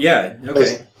on the spell. Yeah.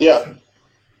 Okay. Yeah.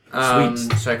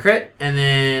 Sweet. So I crit, and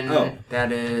then Oh.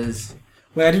 that is...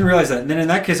 Wait, I didn't realize that. And then in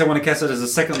that case, I want to cast it as a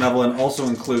second level and also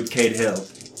include Cade Hill.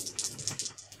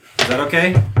 Is that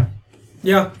okay?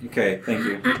 Yeah. Okay, thank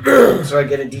you. So I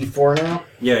get a D4 now?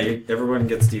 Yeah, everyone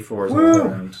gets d4s all Woo!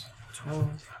 around.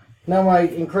 12. Now my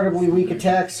incredibly weak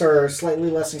attacks are slightly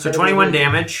less So incredibly 21 weak.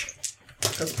 damage,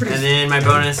 That's pretty. and then my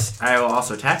bonus, I will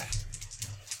also attack.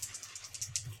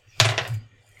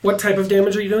 What type of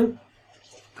damage are you doing?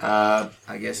 I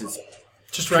guess it's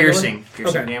Just regular? piercing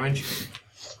Okay. damage.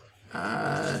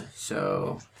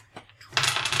 So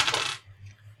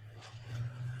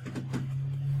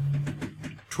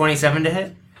 27 to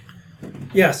hit.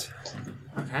 Yes.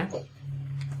 Okay.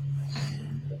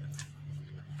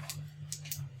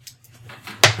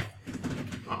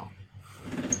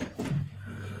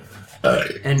 Oh.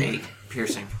 And 8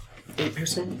 piercing, 8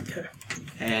 piercing. Okay.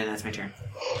 and that's my turn.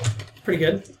 Pretty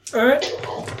good. All right.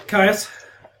 Caius.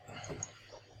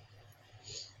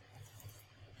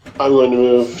 I'm going to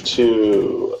move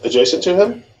to adjacent to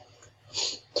him.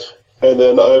 And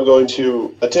then I'm going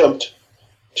to attempt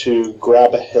to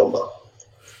grab him.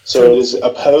 So it is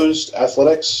opposed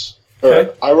athletics. Or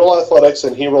Okay. I roll athletics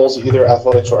and he rolls either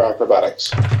athletics or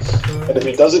acrobatics. And if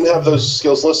he doesn't have those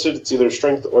skills listed, it's either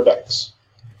strength or dex.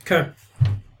 Okay.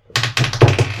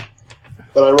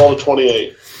 Then I rolled a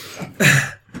 28.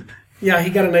 Yeah, he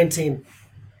got a 19.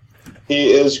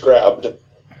 He is grabbed. And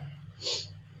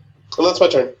that's my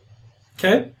turn.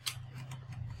 Okay.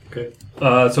 Okay.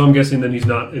 So I'm guessing then he's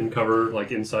not in cover,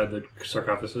 like inside the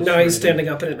sarcophagus. No, he's standing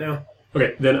up in it now.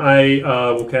 Okay, then I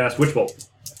will cast Witch Bolt.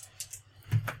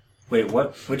 Wait,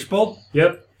 what? Which bolt?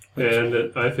 Yep.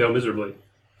 And I fail miserably.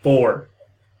 4.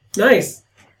 Nice.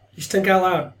 You stink out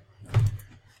loud.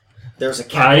 There's a I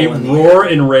cackle in the roar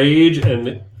in rage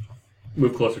and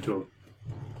move closer to him.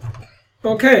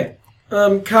 Okay.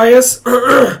 Caius,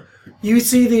 you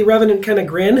see the Revenant kind of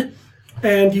grin,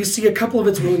 and you see a couple of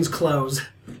its wounds close.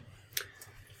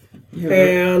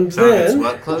 And It's then...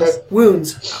 what close?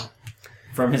 Wounds.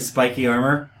 From his spiky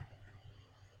armor?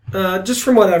 Just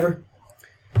from whatever.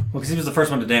 Well, because he was the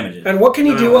first one to damage it. And what can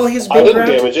he do while he's I being didn't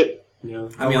grabbed? damage it. Yeah.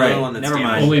 I'm the right. only one that's Never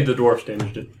damaged. mind. Only the dwarfs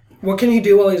damaged it. What can he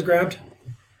do while he's grabbed?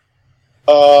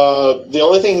 The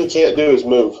only thing he can't do is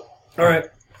move. All right.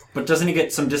 But doesn't he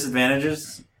get some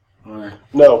disadvantages? Or...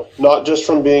 No, not just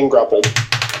from being grappled.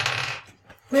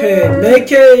 Okay,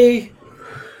 make a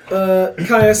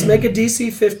Caius, make a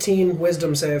DC 15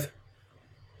 Wisdom save.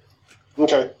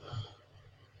 Okay.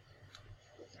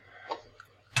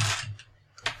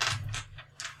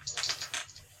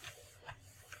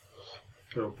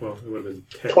 Oh, well, it would have been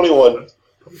 10. 21.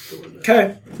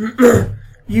 Okay.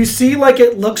 You see, like,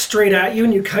 it looks straight at you,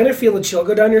 and you kind of feel a chill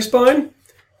go down your spine,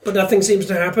 but nothing seems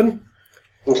to happen.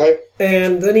 Okay.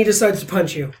 And then he decides to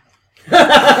punch you.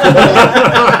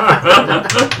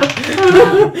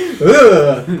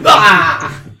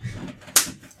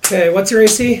 Okay, what's your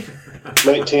AC?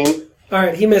 19. All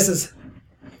right, he misses.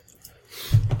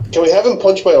 Can we have him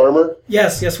punch my armor?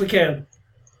 Yes, we can.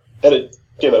 And it,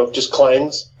 just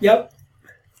clangs? Yep.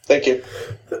 Thank you.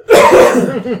 All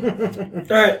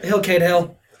right, Hill, Cade,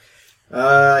 Hill.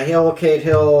 Cade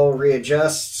Hill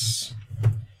readjusts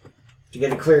to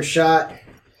get a clear shot.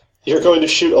 You're going to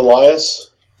shoot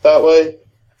Elias that way?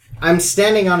 I'm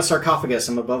standing on a sarcophagus.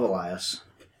 I'm above Elias.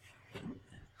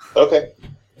 Okay.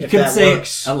 You If could that say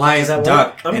works. Elias Does that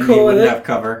duck, I'm and cool he with wouldn't it. have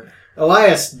cover.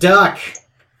 Elias, duck.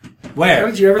 Where? How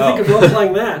did you ever think of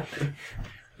role-playing that?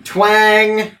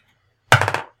 Twang.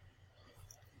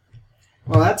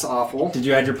 Well, that's awful. Did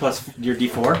you add your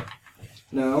D4?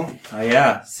 No. Oh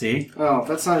yeah, see? Oh,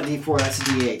 that's not a D4. That's a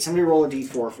D8. Somebody roll a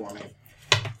D4 for me.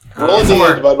 Roll a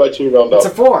d8, divide by 2, round It's a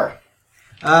up. 4.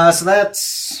 So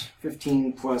that's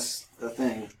 15 plus the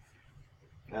thing.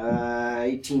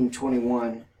 18,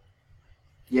 21.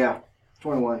 Yeah,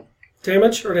 21.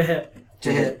 Damage or to hit?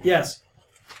 To hit. Yes.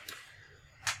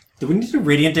 Do we need to do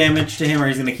radiant damage to him, or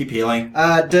he's going to keep healing?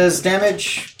 Does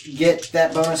damage get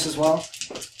that bonus as well?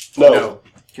 No.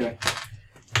 Okay.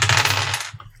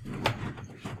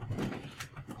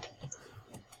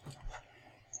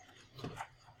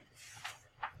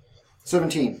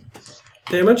 $17.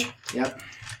 Damage? Yep.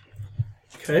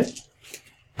 Okay.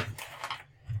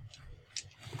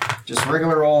 Just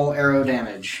regular roll arrow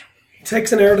damage.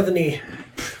 Takes an arrow to the knee.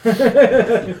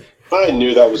 I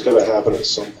knew that was going to happen at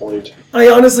some point. I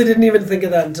honestly didn't even think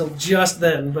of that until just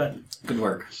then, but Good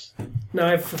work. now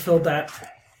I've fulfilled that.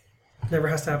 Never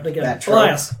has to happen again. That trope.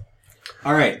 Elias.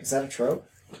 All right. Is that a trope?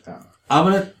 Oh. I'm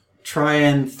going to try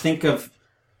and think of...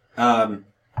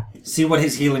 see what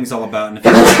his healing's all about, and if he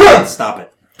can stop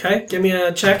it. Okay, give me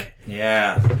a check.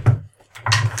 Yeah.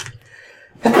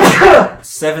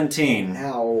 17.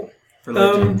 Ow.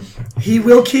 Religion. He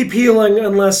will keep healing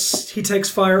unless he takes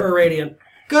fire or radiant.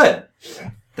 Good.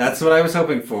 That's what I was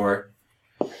hoping for.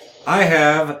 I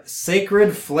have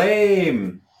Sacred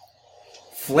Flame.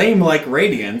 Flame-like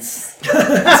radiance.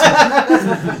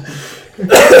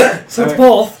 So it's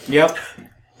both. Yep.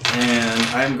 And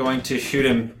I'm going to shoot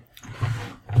him.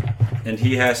 And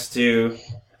he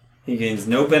gains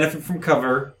no benefit from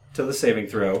cover till the saving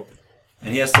throw.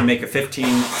 And he has to make a 15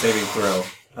 saving throw.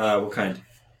 What kind?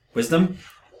 Wisdom?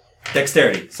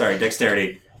 Dexterity. Sorry,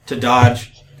 dexterity. To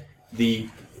dodge the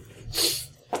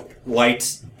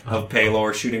light of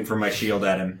Palor shooting from my shield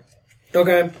at him.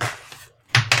 Okay.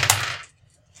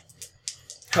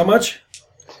 How much?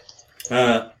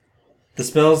 The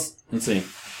spells, let's see.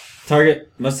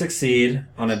 Target must succeed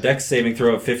on a dex saving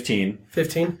throw of 15.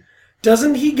 15.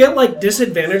 Doesn't he get, like,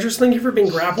 disadvantage or something for being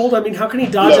grappled? I mean, how can he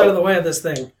dodge No. out of the way of this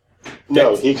thing?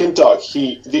 No, he can duck.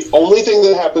 The only thing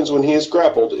that happens when he is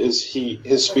grappled is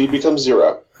his speed becomes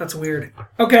 0, That's weird.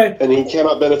 Okay. and he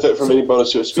cannot benefit from any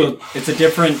bonus to his speed. So it's a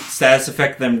different status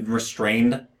effect than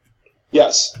restrained.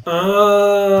 Yes.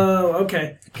 Oh,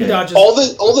 okay. He Okay. dodges.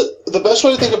 The best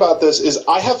way to think about this is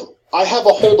I have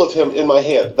a hold of him in my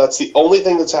hand. That's the only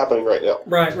thing that's happening right now.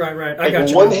 Right. I Like, got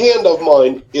you. one hand of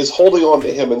mine is holding on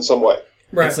to him in some way.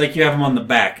 Right. It's like you have him on the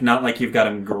back, not like you've got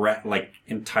him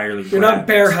entirely You're not grabbed.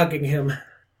 bear hugging him.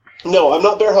 No, I'm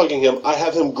not bear hugging him. I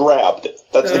have him grabbed.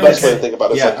 That's the best way to think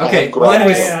about it. It's Yeah, like I okay. have Well, grabbed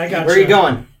anyways, him. I got Where are you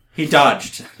going? He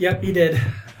dodged. Yep, he did.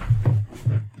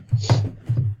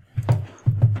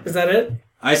 Is that it?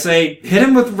 I say, hit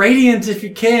him with radiant if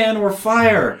you can, or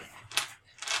fire.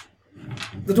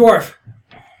 The dwarf.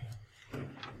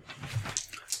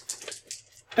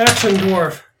 Action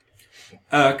dwarf.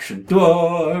 Action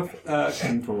dwarf,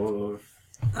 action dwarf.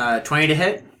 20 to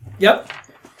hit. Yep.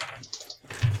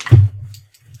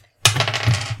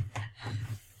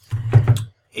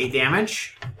 Eight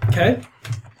damage. Okay.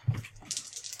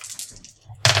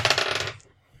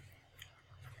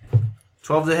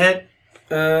 $12 to hit.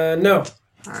 No.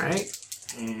 Alright.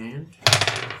 And...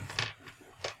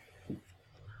 oh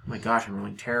my gosh, I'm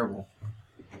rolling terrible.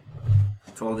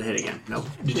 12 to hit again. Nope.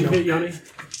 Did you hit Yanni?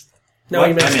 No, What?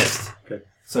 he missed. I missed.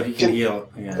 So he can heal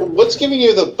again. What's giving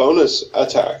you the bonus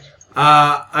attack?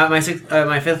 At my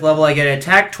 5th level, I get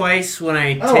attack twice when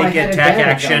I Oh, I take had attack advantage on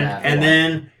action, that, and yeah.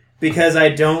 then because I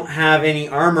don't have any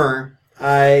armor,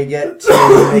 I get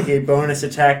to make a bonus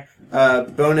attack.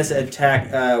 What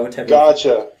type?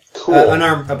 Gotcha. Cool.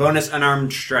 A bonus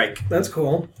unarmed strike. That's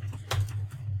cool.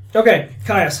 Okay,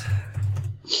 Caius.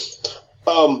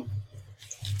 I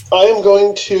am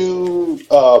going to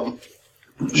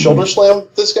shoulder slam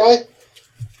this guy,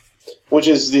 which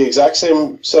is the exact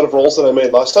same set of rolls that I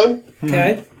made last time.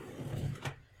 Okay.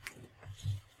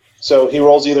 So he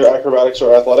rolls either acrobatics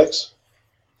or athletics.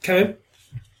 Okay.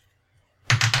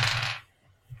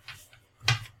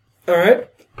 All right.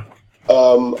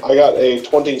 I got a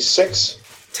 26.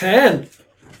 10.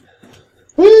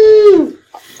 Woo!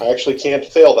 I actually can't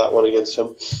fail that one against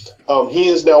him. He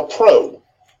is now prone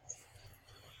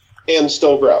and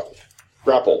still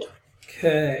grappled.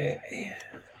 Okay.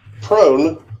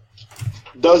 Prone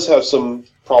does have some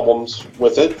problems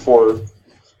with it for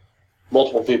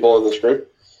multiple people in this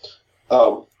group.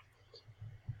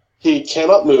 He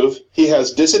cannot move. He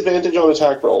has disadvantage on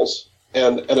attack rolls,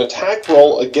 and an attack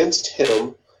roll against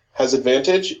him has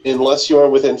advantage unless you are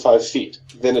within 5 feet.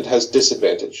 Then it has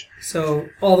disadvantage. So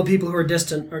all the people who are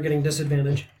distant are getting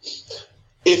disadvantage.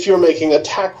 If you're making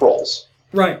attack rolls.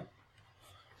 Right.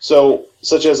 So,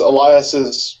 such as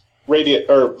Elias's radiant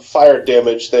or fire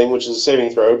damage thing, which is a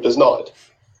saving throw, does not.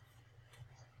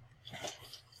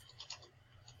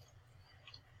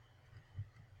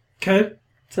 Okay.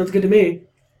 Sounds good to me.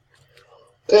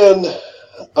 And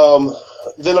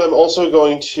then I'm also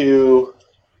going to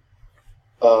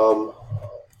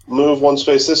move one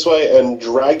space this way and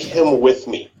drag him with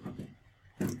me.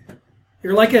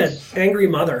 You're like an angry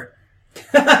mother.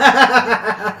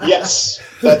 Yes,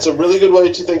 that's a really good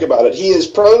way to think about it. He is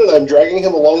prone and I'm dragging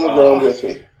him along the ground with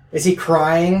me. Is he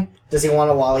crying? Does he want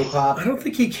a lollipop? I don't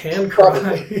think he can cry.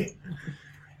 Probably.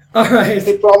 All right.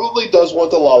 He probably does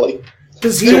want a lolly.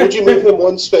 Does he? So would you move him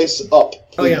one space up,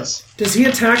 please? Oh yeah. Does he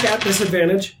attack at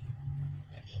disadvantage?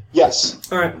 Yes.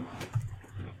 All right.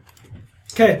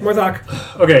 Okay, Morthok.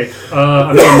 Okay,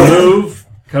 I'm going to move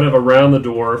kind of around the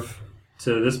dwarf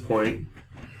to this point.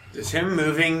 Does him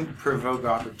moving provoke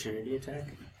opportunity attack?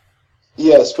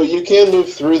 Yes, but you can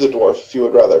move through the dwarf if you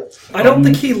would rather. I don't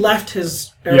think he left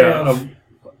his area Yeah, of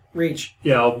reach.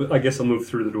 yeah. I guess I'll move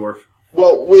through the dwarf.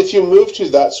 Well, if you move to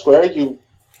that square, you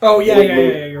Oh yeah, would yeah,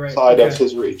 move yeah. You're right. side Okay. of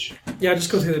his reach. Yeah,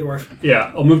 just go through the dwarf.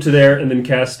 Yeah, I'll move to there and then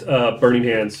cast Burning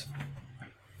Hands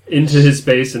into his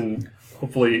space and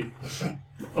hopefully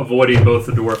avoiding both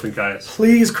the dwarf and Caius.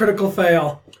 Please, critical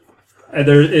fail. And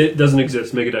it doesn't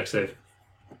exist. Make a dex save.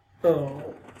 Oh.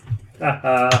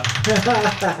 Haha.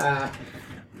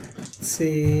 Let's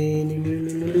see.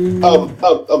 Hang on.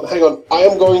 I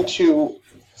am going to,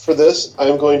 for this, I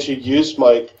am going to use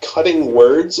my cutting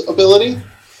words ability.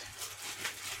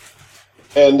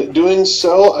 And doing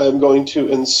so, I am going to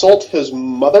insult his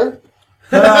mother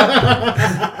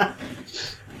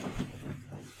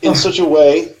in such a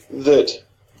way that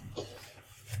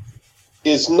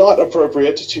is not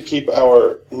appropriate to keep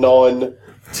our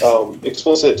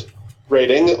non-explicit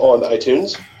rating on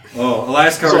iTunes. Oh,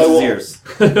 Elias covers So I his will- ears.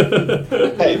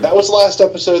 Hey, that was last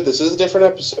episode. This is a different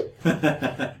episode.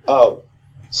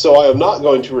 So I am not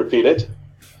going to repeat it.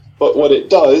 But what it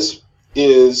does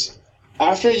is,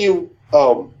 after you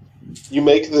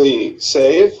make the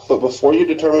save, but before you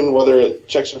determine whether it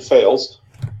checks or fails,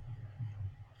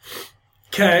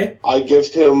 Okay. I give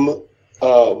him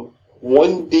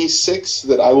 1d6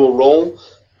 that I will roll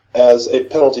as a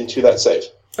penalty to that save.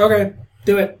 Okay.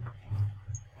 Do it.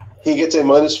 He gets a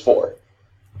 -4.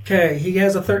 Okay. He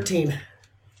has a 13.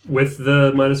 With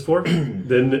the -4,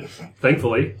 then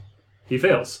thankfully he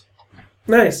fails.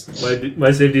 Nice.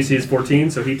 My save DC is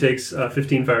 14, so he takes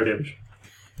 15 fire damage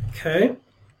Okay.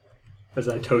 as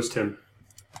I toast him.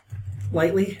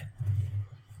 Lightly.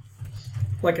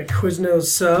 Like a Quiznos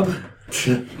sub.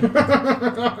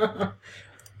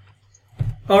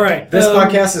 All right. This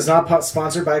podcast is not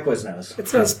sponsored by Quiznos.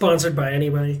 It's not sponsored by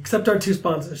anybody except our two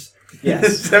sponsors.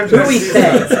 Yes. Who we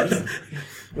thank.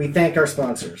 We thank our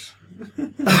sponsors.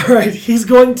 All right. He's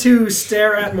going to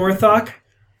stare at Morthok.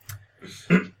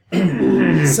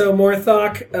 So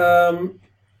Morthok,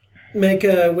 make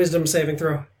a wisdom saving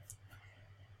throw.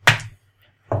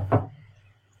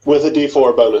 With a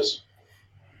d4 bonus.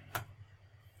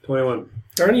 21.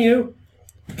 Darn you.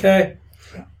 Okay.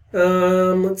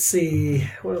 Let's see.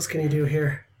 What else can he do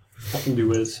here? I can do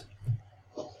whiz.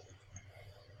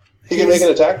 He can make an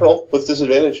attack roll with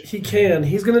disadvantage. He can.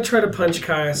 He's going to try to punch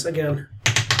Caius again.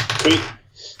 Sweet.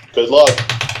 Good luck.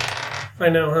 I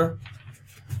know, huh?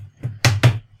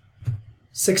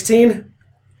 16?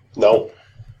 No.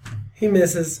 He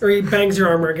misses. Or he bangs your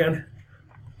armor again.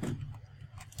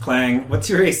 Clang. What's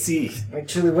your AC?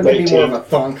 Actually, wouldn't it be more of a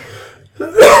thunk?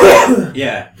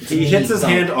 Yeah. He hits his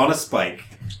hand on a spike.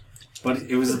 But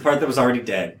it was the part that was already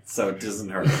dead, so it doesn't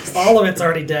hurt. All of it's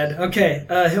already dead. Okay,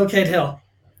 Hillcade Hill.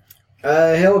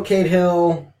 Hillcade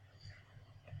Hill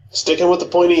Sticking with the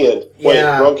pointy end. Wait,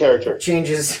 Yeah. wrong character.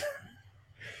 changes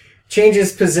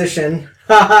position.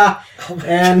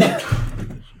 And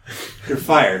You're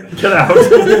fired. Get out.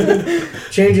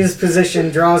 changes position,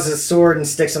 draws his sword, and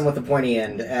sticks him with the pointy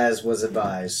end, as was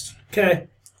advised. Okay.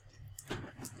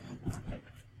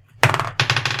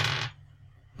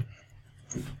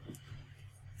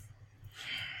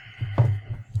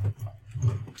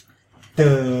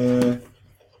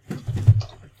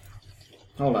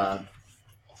 Hold on.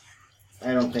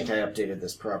 I don't think I updated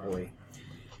this properly.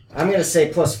 I'm going to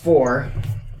say +4.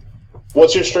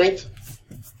 What's your strength?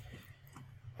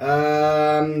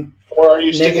 Or are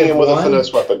you sticking him with a -1?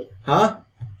 finesse weapon? Huh?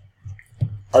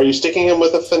 Are you sticking him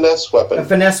with a finesse weapon? A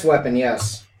finesse weapon,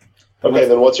 yes. Okay,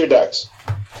 then what's your dex?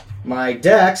 My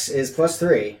dex is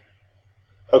 +3.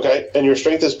 Okay, and your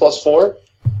strength is +4?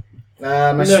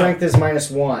 My No. strength is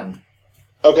 -1.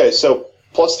 Okay, so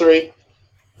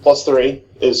 +3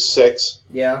 is 6,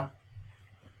 Yeah.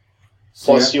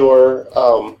 plus your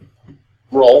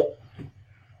roll.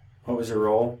 What was your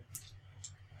roll?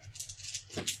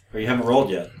 Or you haven't rolled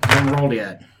yet. I haven't rolled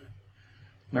yet.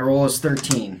 My roll is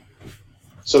 13.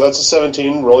 So that's a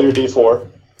 17. Roll your d4.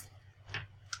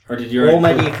 Or did you Roll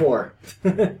my already d4.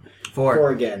 4.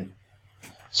 4 again.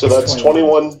 So It's that's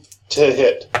 21 to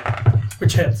hit.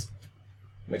 Which hits?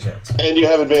 Which hits. And you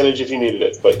have advantage if you needed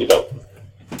it, but you don't.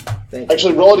 Thank you.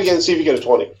 Actually, roll it again and see if you get a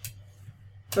 20.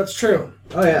 That's true.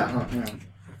 Oh, yeah. Huh,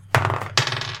 yeah.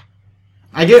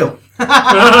 I do.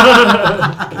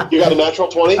 You got a natural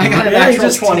 20? I got an Yeah, he actual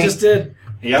just, 20. he just did.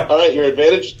 Yep. All right, your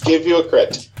advantage give you a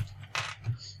crit.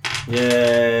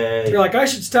 Yay. You're like, I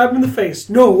should stab him in the face.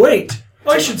 No, wait.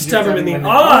 I should stab him in the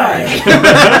eye.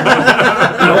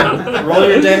 Roll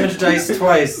your damage dice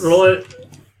twice. Roll it.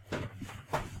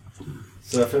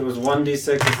 So if it was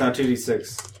 1d6, it's now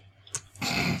 2d6.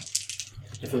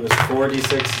 If it was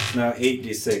 4d6, it's now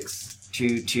 8d6.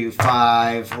 2, 2,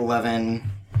 5,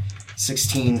 11,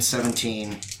 16,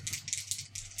 17.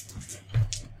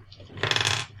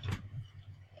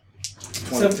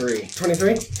 23.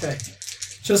 23? Okay.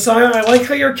 Josiah, I like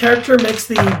how your character makes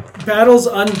the battles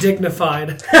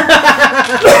undignified.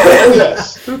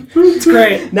 Yes. It's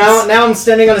great. Now I'm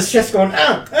standing on his chest going,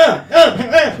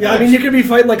 Yeah, I mean, you could be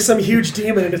fighting like some huge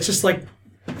demon and it's just like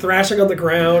thrashing on the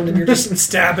ground and you're just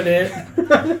stabbing it.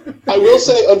 I will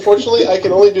say, unfortunately, I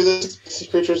can only do this to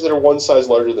creatures that are one size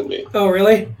larger than me. Oh,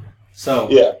 really? So,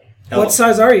 Yeah, What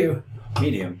size are you?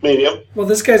 medium. medium. Well,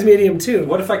 this guy's medium too.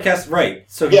 What if I cast right?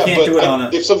 So you Yeah, can't but do it on a.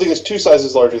 if something is 2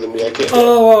 sizes larger than me, I can't.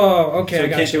 Oh, okay, So I you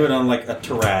got can't you. do it on like a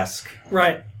Tarask.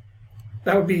 Right.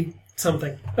 That would be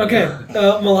something. Okay,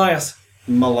 Malias.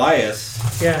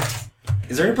 Malias. Yeah.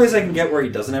 Is there any place I can get where he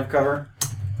doesn't have cover?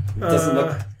 It doesn't Uh,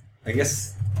 look. I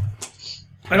guess.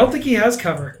 I don't think he has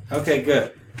cover. Okay,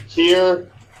 good. Here.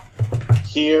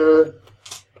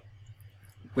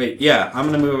 Wait, yeah, I'm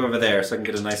gonna move over there so I can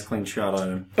get a nice clean shot on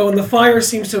him. Oh, and the fire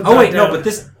seems to have Oh wait, died no, down. but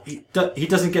this he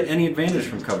doesn't get any advantage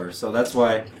from cover, so that's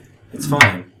why it's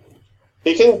fine.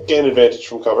 He can gain advantage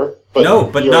from cover. But No,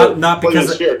 but your not Flame because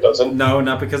of Spirit doesn't. No,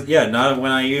 not because not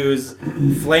when I use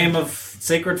Flame of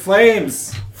Sacred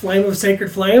Flames. Flame of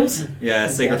Sacred Flames? Yeah,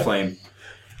 Sacred Flame.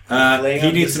 Flame He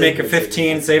of needs the to make a Sacred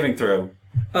 15 saving throw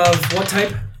Of what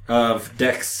type? of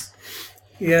Dex.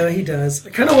 Yeah, he does.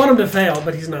 I kind of want him to fail,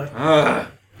 but he's not.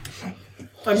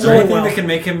 I'm Is there going anything well. that can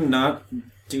make him not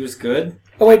do as good?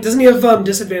 Oh, wait, doesn't he have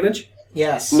disadvantage?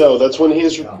 Yes. No, that's when he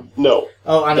is. Oh. No.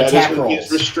 Oh, on That is attack when he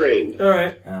is rolls. restrained. All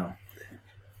right. Oh.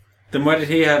 Then why did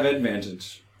he have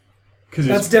advantage? Because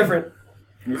That's it's different.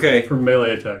 Okay. for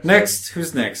melee attacks. Next,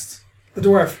 who's next? The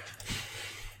dwarf.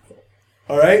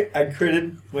 Alright, I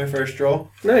critted my first roll.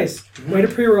 Nice. Way to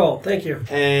pre-roll. Thank you.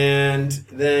 And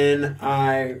then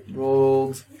I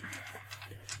rolled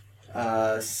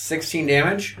 16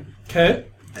 damage. Okay.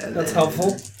 That's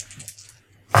helpful.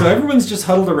 So everyone's just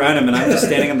huddled around him, and I'm just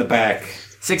standing on the back.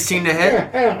 16 to hit.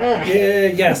 Yeah,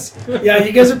 yes. Yeah,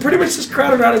 you guys are pretty much just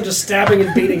crowded around him, just stabbing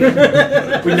and beating him.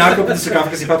 We knock open the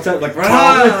sarcophagus, he pops out like,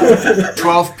 "Rah!"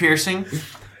 12 piercing.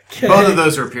 Okay. Both of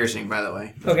those were piercing, by the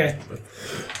way. Okay.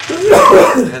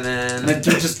 And And then then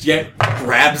dude just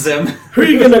grabs him. Who are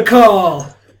you gonna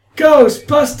call?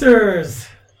 Ghostbusters!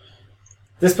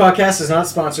 This podcast is not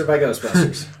sponsored by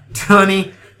Ghostbusters.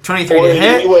 20 23 or to in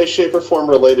any hit. way, shape, or form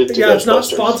related to Yeah, it's not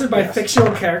Ghostbusters. sponsored by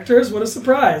fictional characters. What a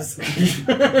surprise.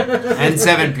 And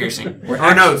 7 piercing.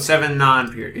 Or no, 7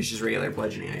 non-piercing. It's just regular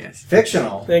bludgeoning, I guess.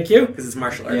 Fictional. Thank you. Because it's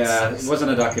martial arts. Yeah, it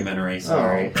wasn't a documentary.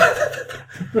 Sorry.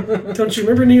 Don't you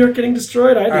remember New York getting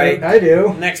destroyed? I do. Alright. I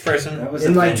do. Next person. That was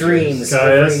In my Avengers. dreams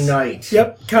Caius. every night.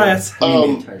 Yep, Caius. I mean,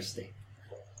 the entire state.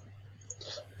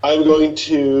 I'm going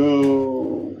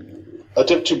to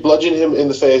attempt to bludgeon him in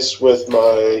the face with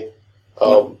my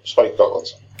spike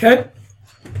gauntlets. Okay.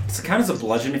 Does it count as a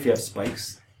bludgeon if you have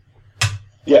spikes?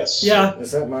 Yes. Yeah,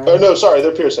 Is that mine? Oh, no, sorry,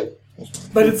 they're piercing.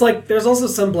 but it's like there's also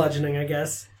some bludgeoning, I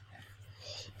guess.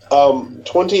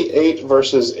 28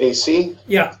 versus AC,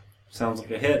 Yeah, Sounds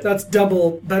like a hit. that's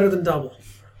better than double.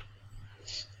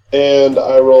 and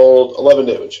I rolled 11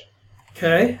 damage.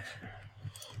 Okay.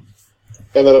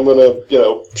 And then I'm going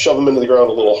to, shove him into the ground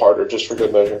a little harder, just for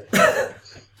good measure.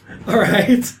 All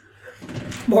right.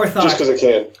 More Just thought. because I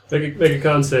can. Make a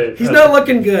con save. He's not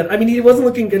looking good. I mean, he wasn't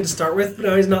looking good to start with, but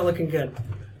now he's not looking good.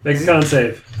 Make a con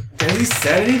save. Has he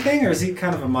said anything, or is he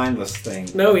kind of a mindless thing?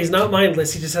 No, he's not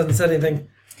mindless. He just hasn't said anything.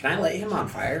 Can I light him on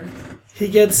fire? He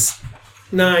gets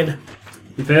 9.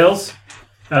 He fails.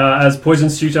 As poison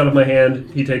shoots out of my hand,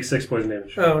 he takes 6 poison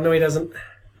damage. Oh, no, he doesn't.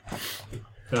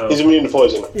 Oh. He's immune to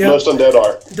poison. Yep. Most undead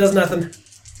are. It does nothing.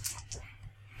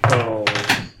 Oh.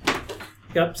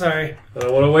 Yep, sorry. I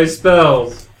don't want to waste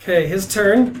spells. Okay, his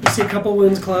turn. You see a couple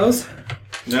wounds close.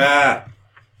 Ah!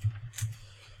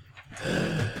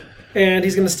 And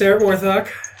he's going to stare at Morthok.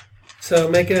 So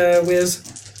make a whiz.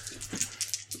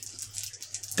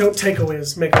 Don't take a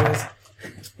whiz. Make a whiz.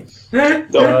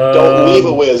 Don't leave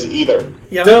a whiz either.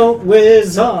 Yep. Don't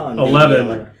whiz on.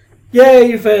 11. Yay,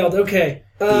 you failed. Okay.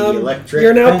 electric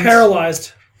You're now fence.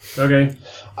 paralyzed. Okay.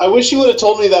 I wish you would have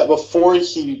told me that before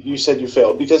you said you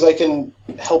failed, because I can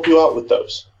help you out with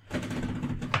those.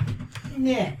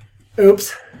 Yeah.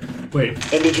 Oops. Wait.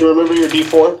 And did you remember your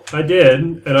D4? I did,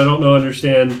 and I don't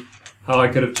understand how I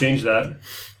could have changed that.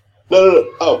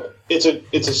 No. Oh, it's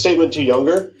a statement to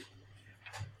younger.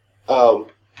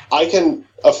 I can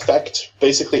affect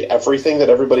basically everything that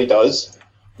everybody does.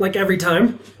 Like every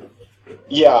time.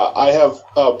 Yeah, I have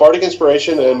Bardic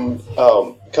Inspiration and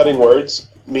Cutting Words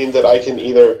mean that I can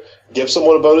either give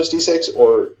someone a bonus D6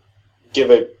 or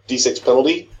give a D6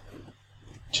 penalty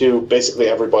to basically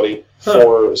everybody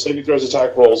for saving throws,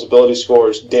 attack rolls, ability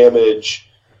scores, damage,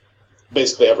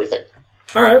 basically everything.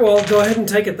 All right, well, go ahead and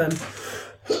take it then.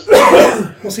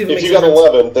 We'll see if it If makes you got a difference.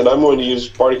 11, then I'm going to use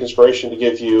Bardic Inspiration to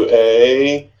give you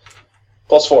a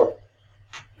 +4.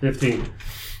 15.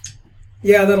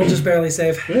 Yeah, that'll just barely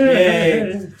save.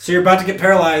 Yay! So you're about to get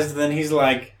paralyzed, then he's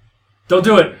like, Don't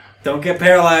do it. don't get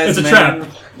paralyzed, It's a man. trap.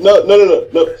 No.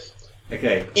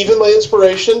 Okay, Even my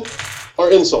inspiration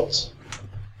are insults.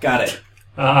 got it.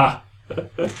 Ah.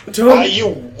 Don't. You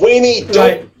weenie, don't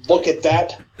Right. look at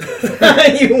that.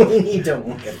 You don't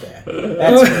look at that.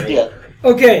 That's great. Yeah.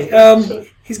 Okay,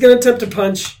 he's going to attempt to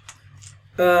punch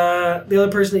the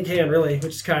other person he can, really,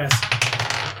 which is Caius.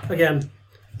 Again,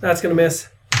 that's going to miss.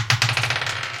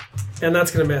 And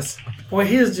that's going to miss. Boy,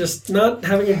 he is just not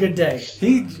having a good day.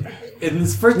 He, in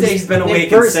his first day, he's been awake in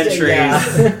First, centuries. yeah.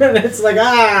 It's like,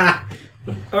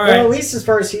 All Well, right, at least as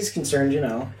far as he's concerned, you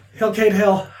know. Hillcade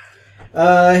Hill.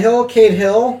 Hillcade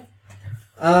Hill,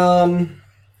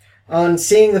 on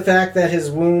seeing the fact that his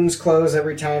wounds close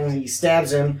every time he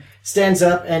stabs him, stands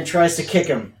up and tries to kick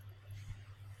him.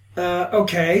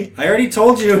 Okay. I already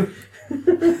told you.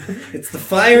 It's the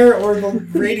fire or the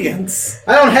radiance.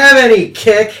 I don't have any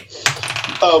kick.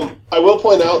 I will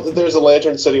point out that there's a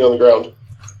lantern sitting on the ground.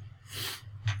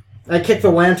 I kick the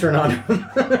lantern on him.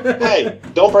 Hey,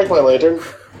 don't break my lantern.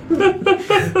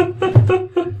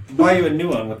 Buy you a new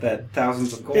one with that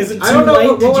thousands of gold. Is it too I don't know late?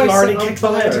 what Did I you already said on kick the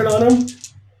fire. lantern on him?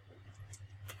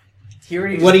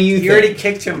 What do you You think? already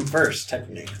kicked him first,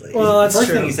 technically. Well, the that's first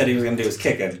true. thing he said he was going to do was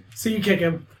kick him. So you kick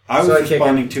him. I was So I kick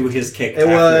responding to his kick. It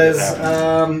after was,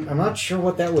 happened. I'm not sure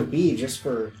what that would be just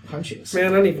for punching. Man, I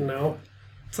don't even know.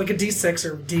 It's like a D6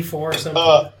 or D4 or something.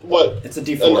 What? It's a An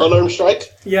D4. unarmed strike?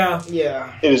 Yeah.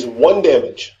 Yeah. It is 1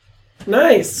 damage.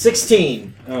 Nice.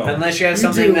 16. Oh. Unless you have You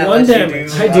something do that one lets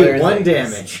damage. you do I do other 1 things.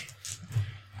 damage.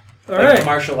 All Like right. the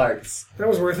martial arts. That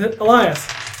was worth it. Elias.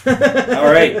 All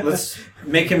right, let's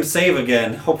make him save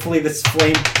again. Hopefully this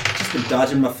flame... Just been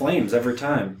dodging my flames every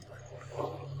time.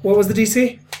 What was the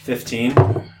DC? 15.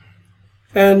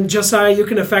 And Josiah, you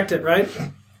can affect it, right?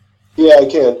 Yeah, I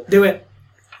can. Do it.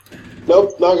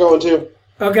 Nope, not going to.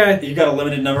 Okay. You got a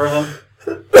limited number of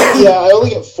them? Yeah, I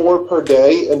only get 4 per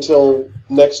day until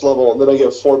next level, and then I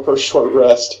get 4 per short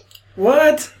rest.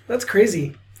 What? That's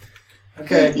crazy.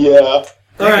 Okay. Yeah.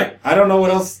 All right. I don't know what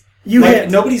else You Like,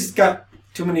 hit. nobody's got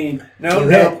too many... Nope, You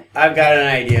nope. I've got an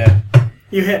idea.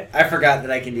 You hit. I forgot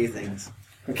that I can do things.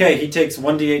 Okay, he takes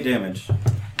 1d8 damage.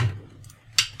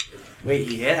 Wait,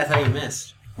 you hit? I thought you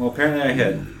missed. Well, apparently I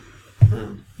hit.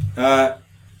 Hmm.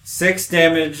 6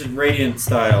 damage radiant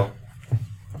style.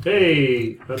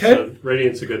 Hey, that's Okay.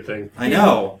 radiant's a good thing. I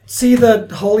know. See the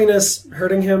holiness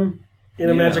hurting him in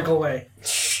a Yeah. magical way.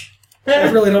 I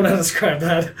really don't know how to describe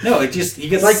that. No, it just he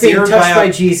gets It's like being seared touched by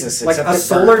a, Jesus. like except a it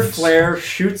solar burns. flare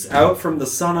shoots out from the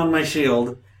sun on my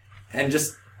shield, and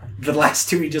just the last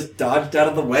two he just dodged out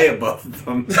of the way of both of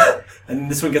them, and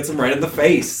this one gets him right in the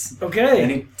face, and Okay.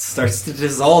 he starts to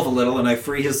dissolve a little, and I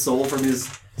free his soul from his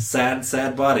sad,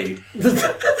 sad body.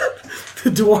 The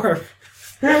dwarf.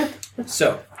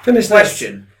 So, Finish this.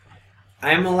 question.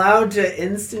 I am allowed to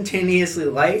instantaneously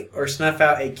light or snuff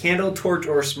out a candle, torch,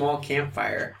 or small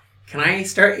campfire. Can I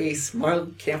start a small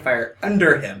campfire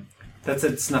under him? That's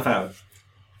it. Snuff out.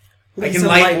 I It's can a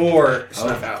light or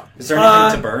snuff out. Is there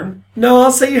anything to burn? No,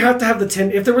 I'll say you have to have the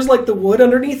tin. If there was like the wood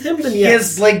underneath him, then He yes.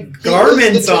 has like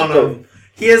garments the on temple. him.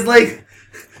 He has like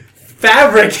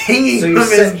fabric hanging So from you his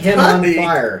set him on body.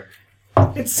 fire.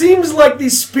 It seems like the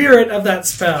spirit of that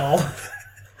spell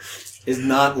Is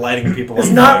not lighting people is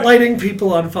on not fire. lighting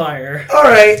people on fire. All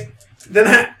right, then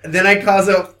I cause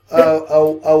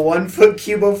a 1 foot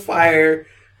cube of fire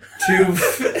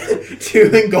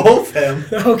to engulf him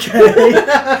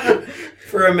Okay.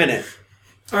 for a minute.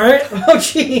 All right. Oh,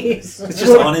 jeez. It's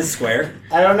just on his square.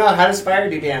 I don't know, how does fire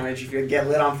do damage if you get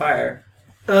lit on fire?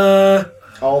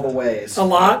 All the ways. A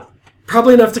lot.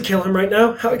 Probably enough to kill him right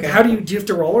now. How, Okay. how do you have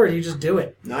to roll, or do you just do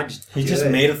it? No, I just He just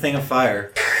made a thing of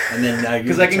fire, and then now you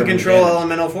because I can determine control damage.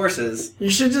 elemental forces. You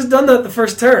should have just done that the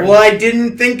first turn. Well, I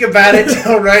didn't think about it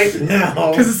till right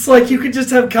now Because it's like you could just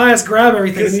have Caius grab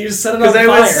everything and you just set it on because fire.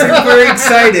 I was super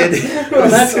excited. Oh,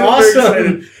 that's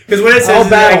awesome. Because what it All says is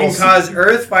that I can battles. cause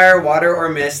earth, fire, water, or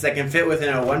mist that can fit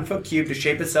within a 1 foot cube to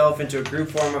shape itself into a group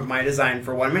form of my design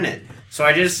for 1 minute. So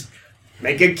I just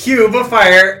make a cube of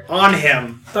fire on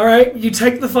him. All right, you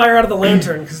take the fire out of the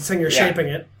lantern because it's saying you're Yeah. shaping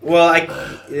it. Well,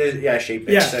 shape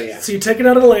it. Yeah. So yeah. So you take it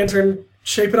out of the lantern,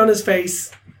 shape it on his face.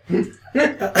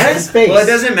 His face. Well, it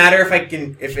doesn't matter if I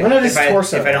can if Why not his I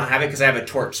torso? don't have it because I have a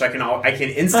torch, so I can true,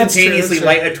 instantaneously that's true.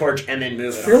 light a torch and then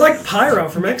move it. You're on. like Pyro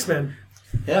from X-Men.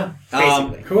 Yeah.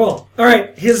 Basically. Cool. All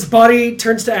right, his body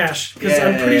turns to ash because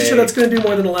I'm pretty Yay. sure that's going to do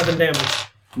more than 11 damage.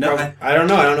 No, I don't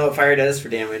know. I don't know what fire does for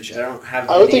damage. I don't have.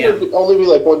 I would think DM. it would only be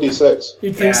like 1d6.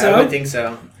 You'd think Yeah, so? I would think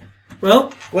so.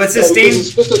 Well, Well, it's Yeah, because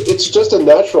sustained, it's just a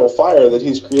natural fire that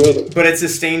he's creating. but it's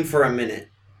sustained for a minute.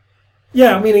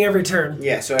 yeah, meaning every turn.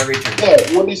 Yeah, so every turn. Yeah,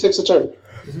 1d6 a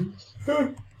turn.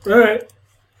 All right,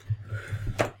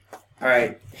 All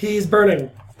right, he's burning.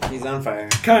 he's on fire.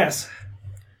 Caius,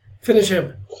 finish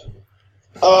him.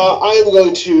 I am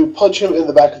going to punch him in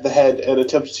the back of the head and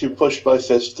attempt to push my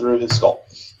fist through his skull.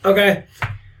 Okay.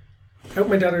 I hope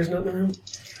my daughter's not in the room.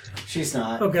 She's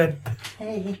not. Oh, good.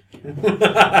 Hey.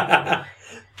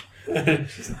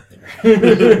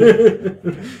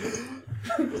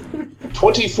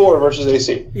 24 versus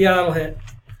AC. Yeah, that'll hit.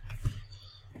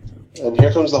 And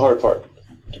here comes the hard part.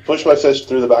 To push my fist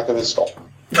through the back of his skull.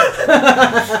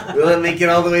 Will it make it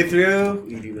all the way through?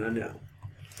 We do not know.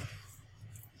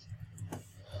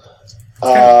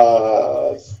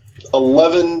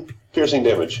 11 piercing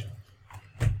damage.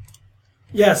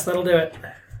 Yes, that'll do it.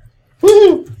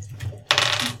 Woohoo!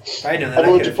 I know that. I'm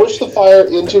going to push the fire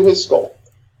into his skull.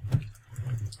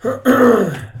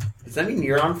 Does that mean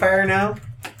you're on fire now?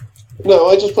 No,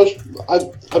 I just pushed.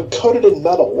 I'm coated in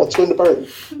metal. What's going to burn?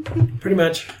 Pretty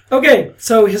much. Okay,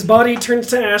 so his body turns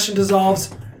to ash and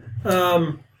dissolves,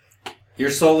 your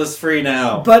soul is free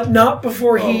now. but not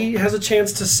before he has a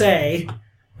chance to say,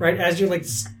 right, as your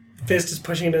fist is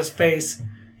pushing into his face,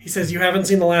 he says, "You haven't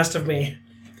seen the last of me."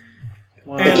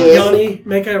 And Okay. Yanni,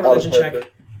 make a religion check.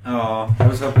 Oh, I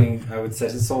was hoping I would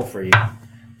set his soul free.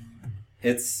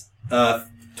 It's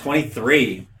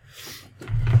 23.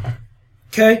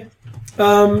 Okay.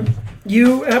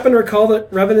 You happen to recall that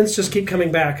revenants just keep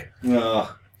coming back. Ugh.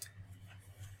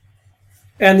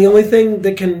 And the only thing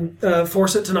that can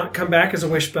force it to not come back is a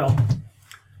wish spell.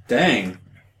 Dang.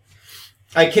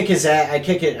 I kick his I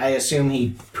kick it. I assume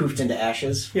he poofed into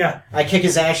ashes. Yeah. I kick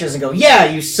his ashes and go, "Yeah,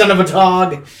 you son of a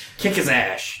dog!" Kick his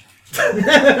ash. All All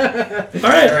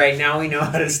right. right, now we know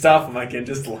how to stop him. I can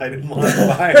just light him on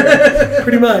fire.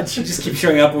 Pretty much. He just keeps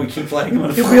showing up and we keep lighting him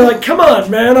on He'll fire. be like, "Come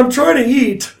on, man, I'm trying to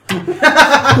eat."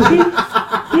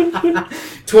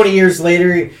 20 years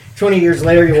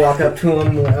later, you walk up to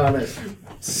him on a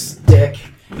stick,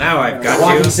 Now I've got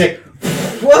walking you. stick.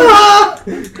 Whoa!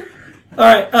 All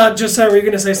right, Josiah, were you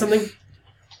going to say something?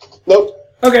 Nope.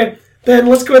 Okay, then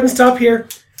let's go ahead and stop here.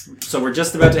 So we're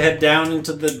just about to head down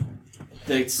into the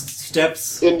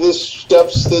steps. In the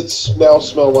steps that now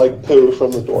smell like poo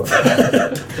from the door.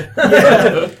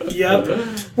 Yep.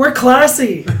 We're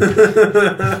classy.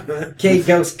 Kate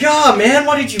goes, God, man,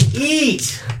 what did you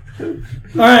eat? All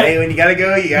right. Hey, when you gotta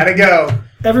go, you gotta go.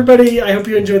 Everybody, I hope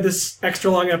you enjoyed this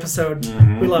extra long episode.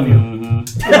 We love you.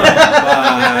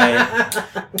 Bye.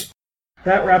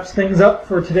 That wraps things up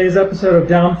for today's episode of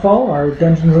Downfall, our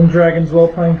Dungeons & Dragons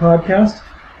role-playing podcast.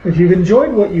 If you've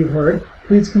enjoyed what you've heard,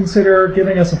 please consider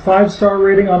giving us a 5-star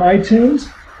rating on iTunes,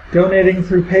 donating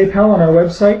through PayPal on our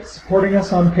website, supporting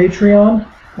us on Patreon,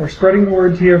 or spreading the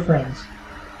word to your friends.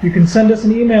 You can send us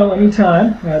an email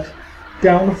anytime at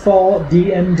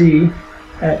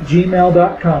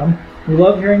downfalldnd@gmail.com. We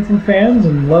love hearing from fans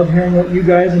and love hearing what you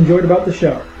guys enjoyed about the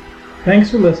show.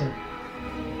 Thanks for listening.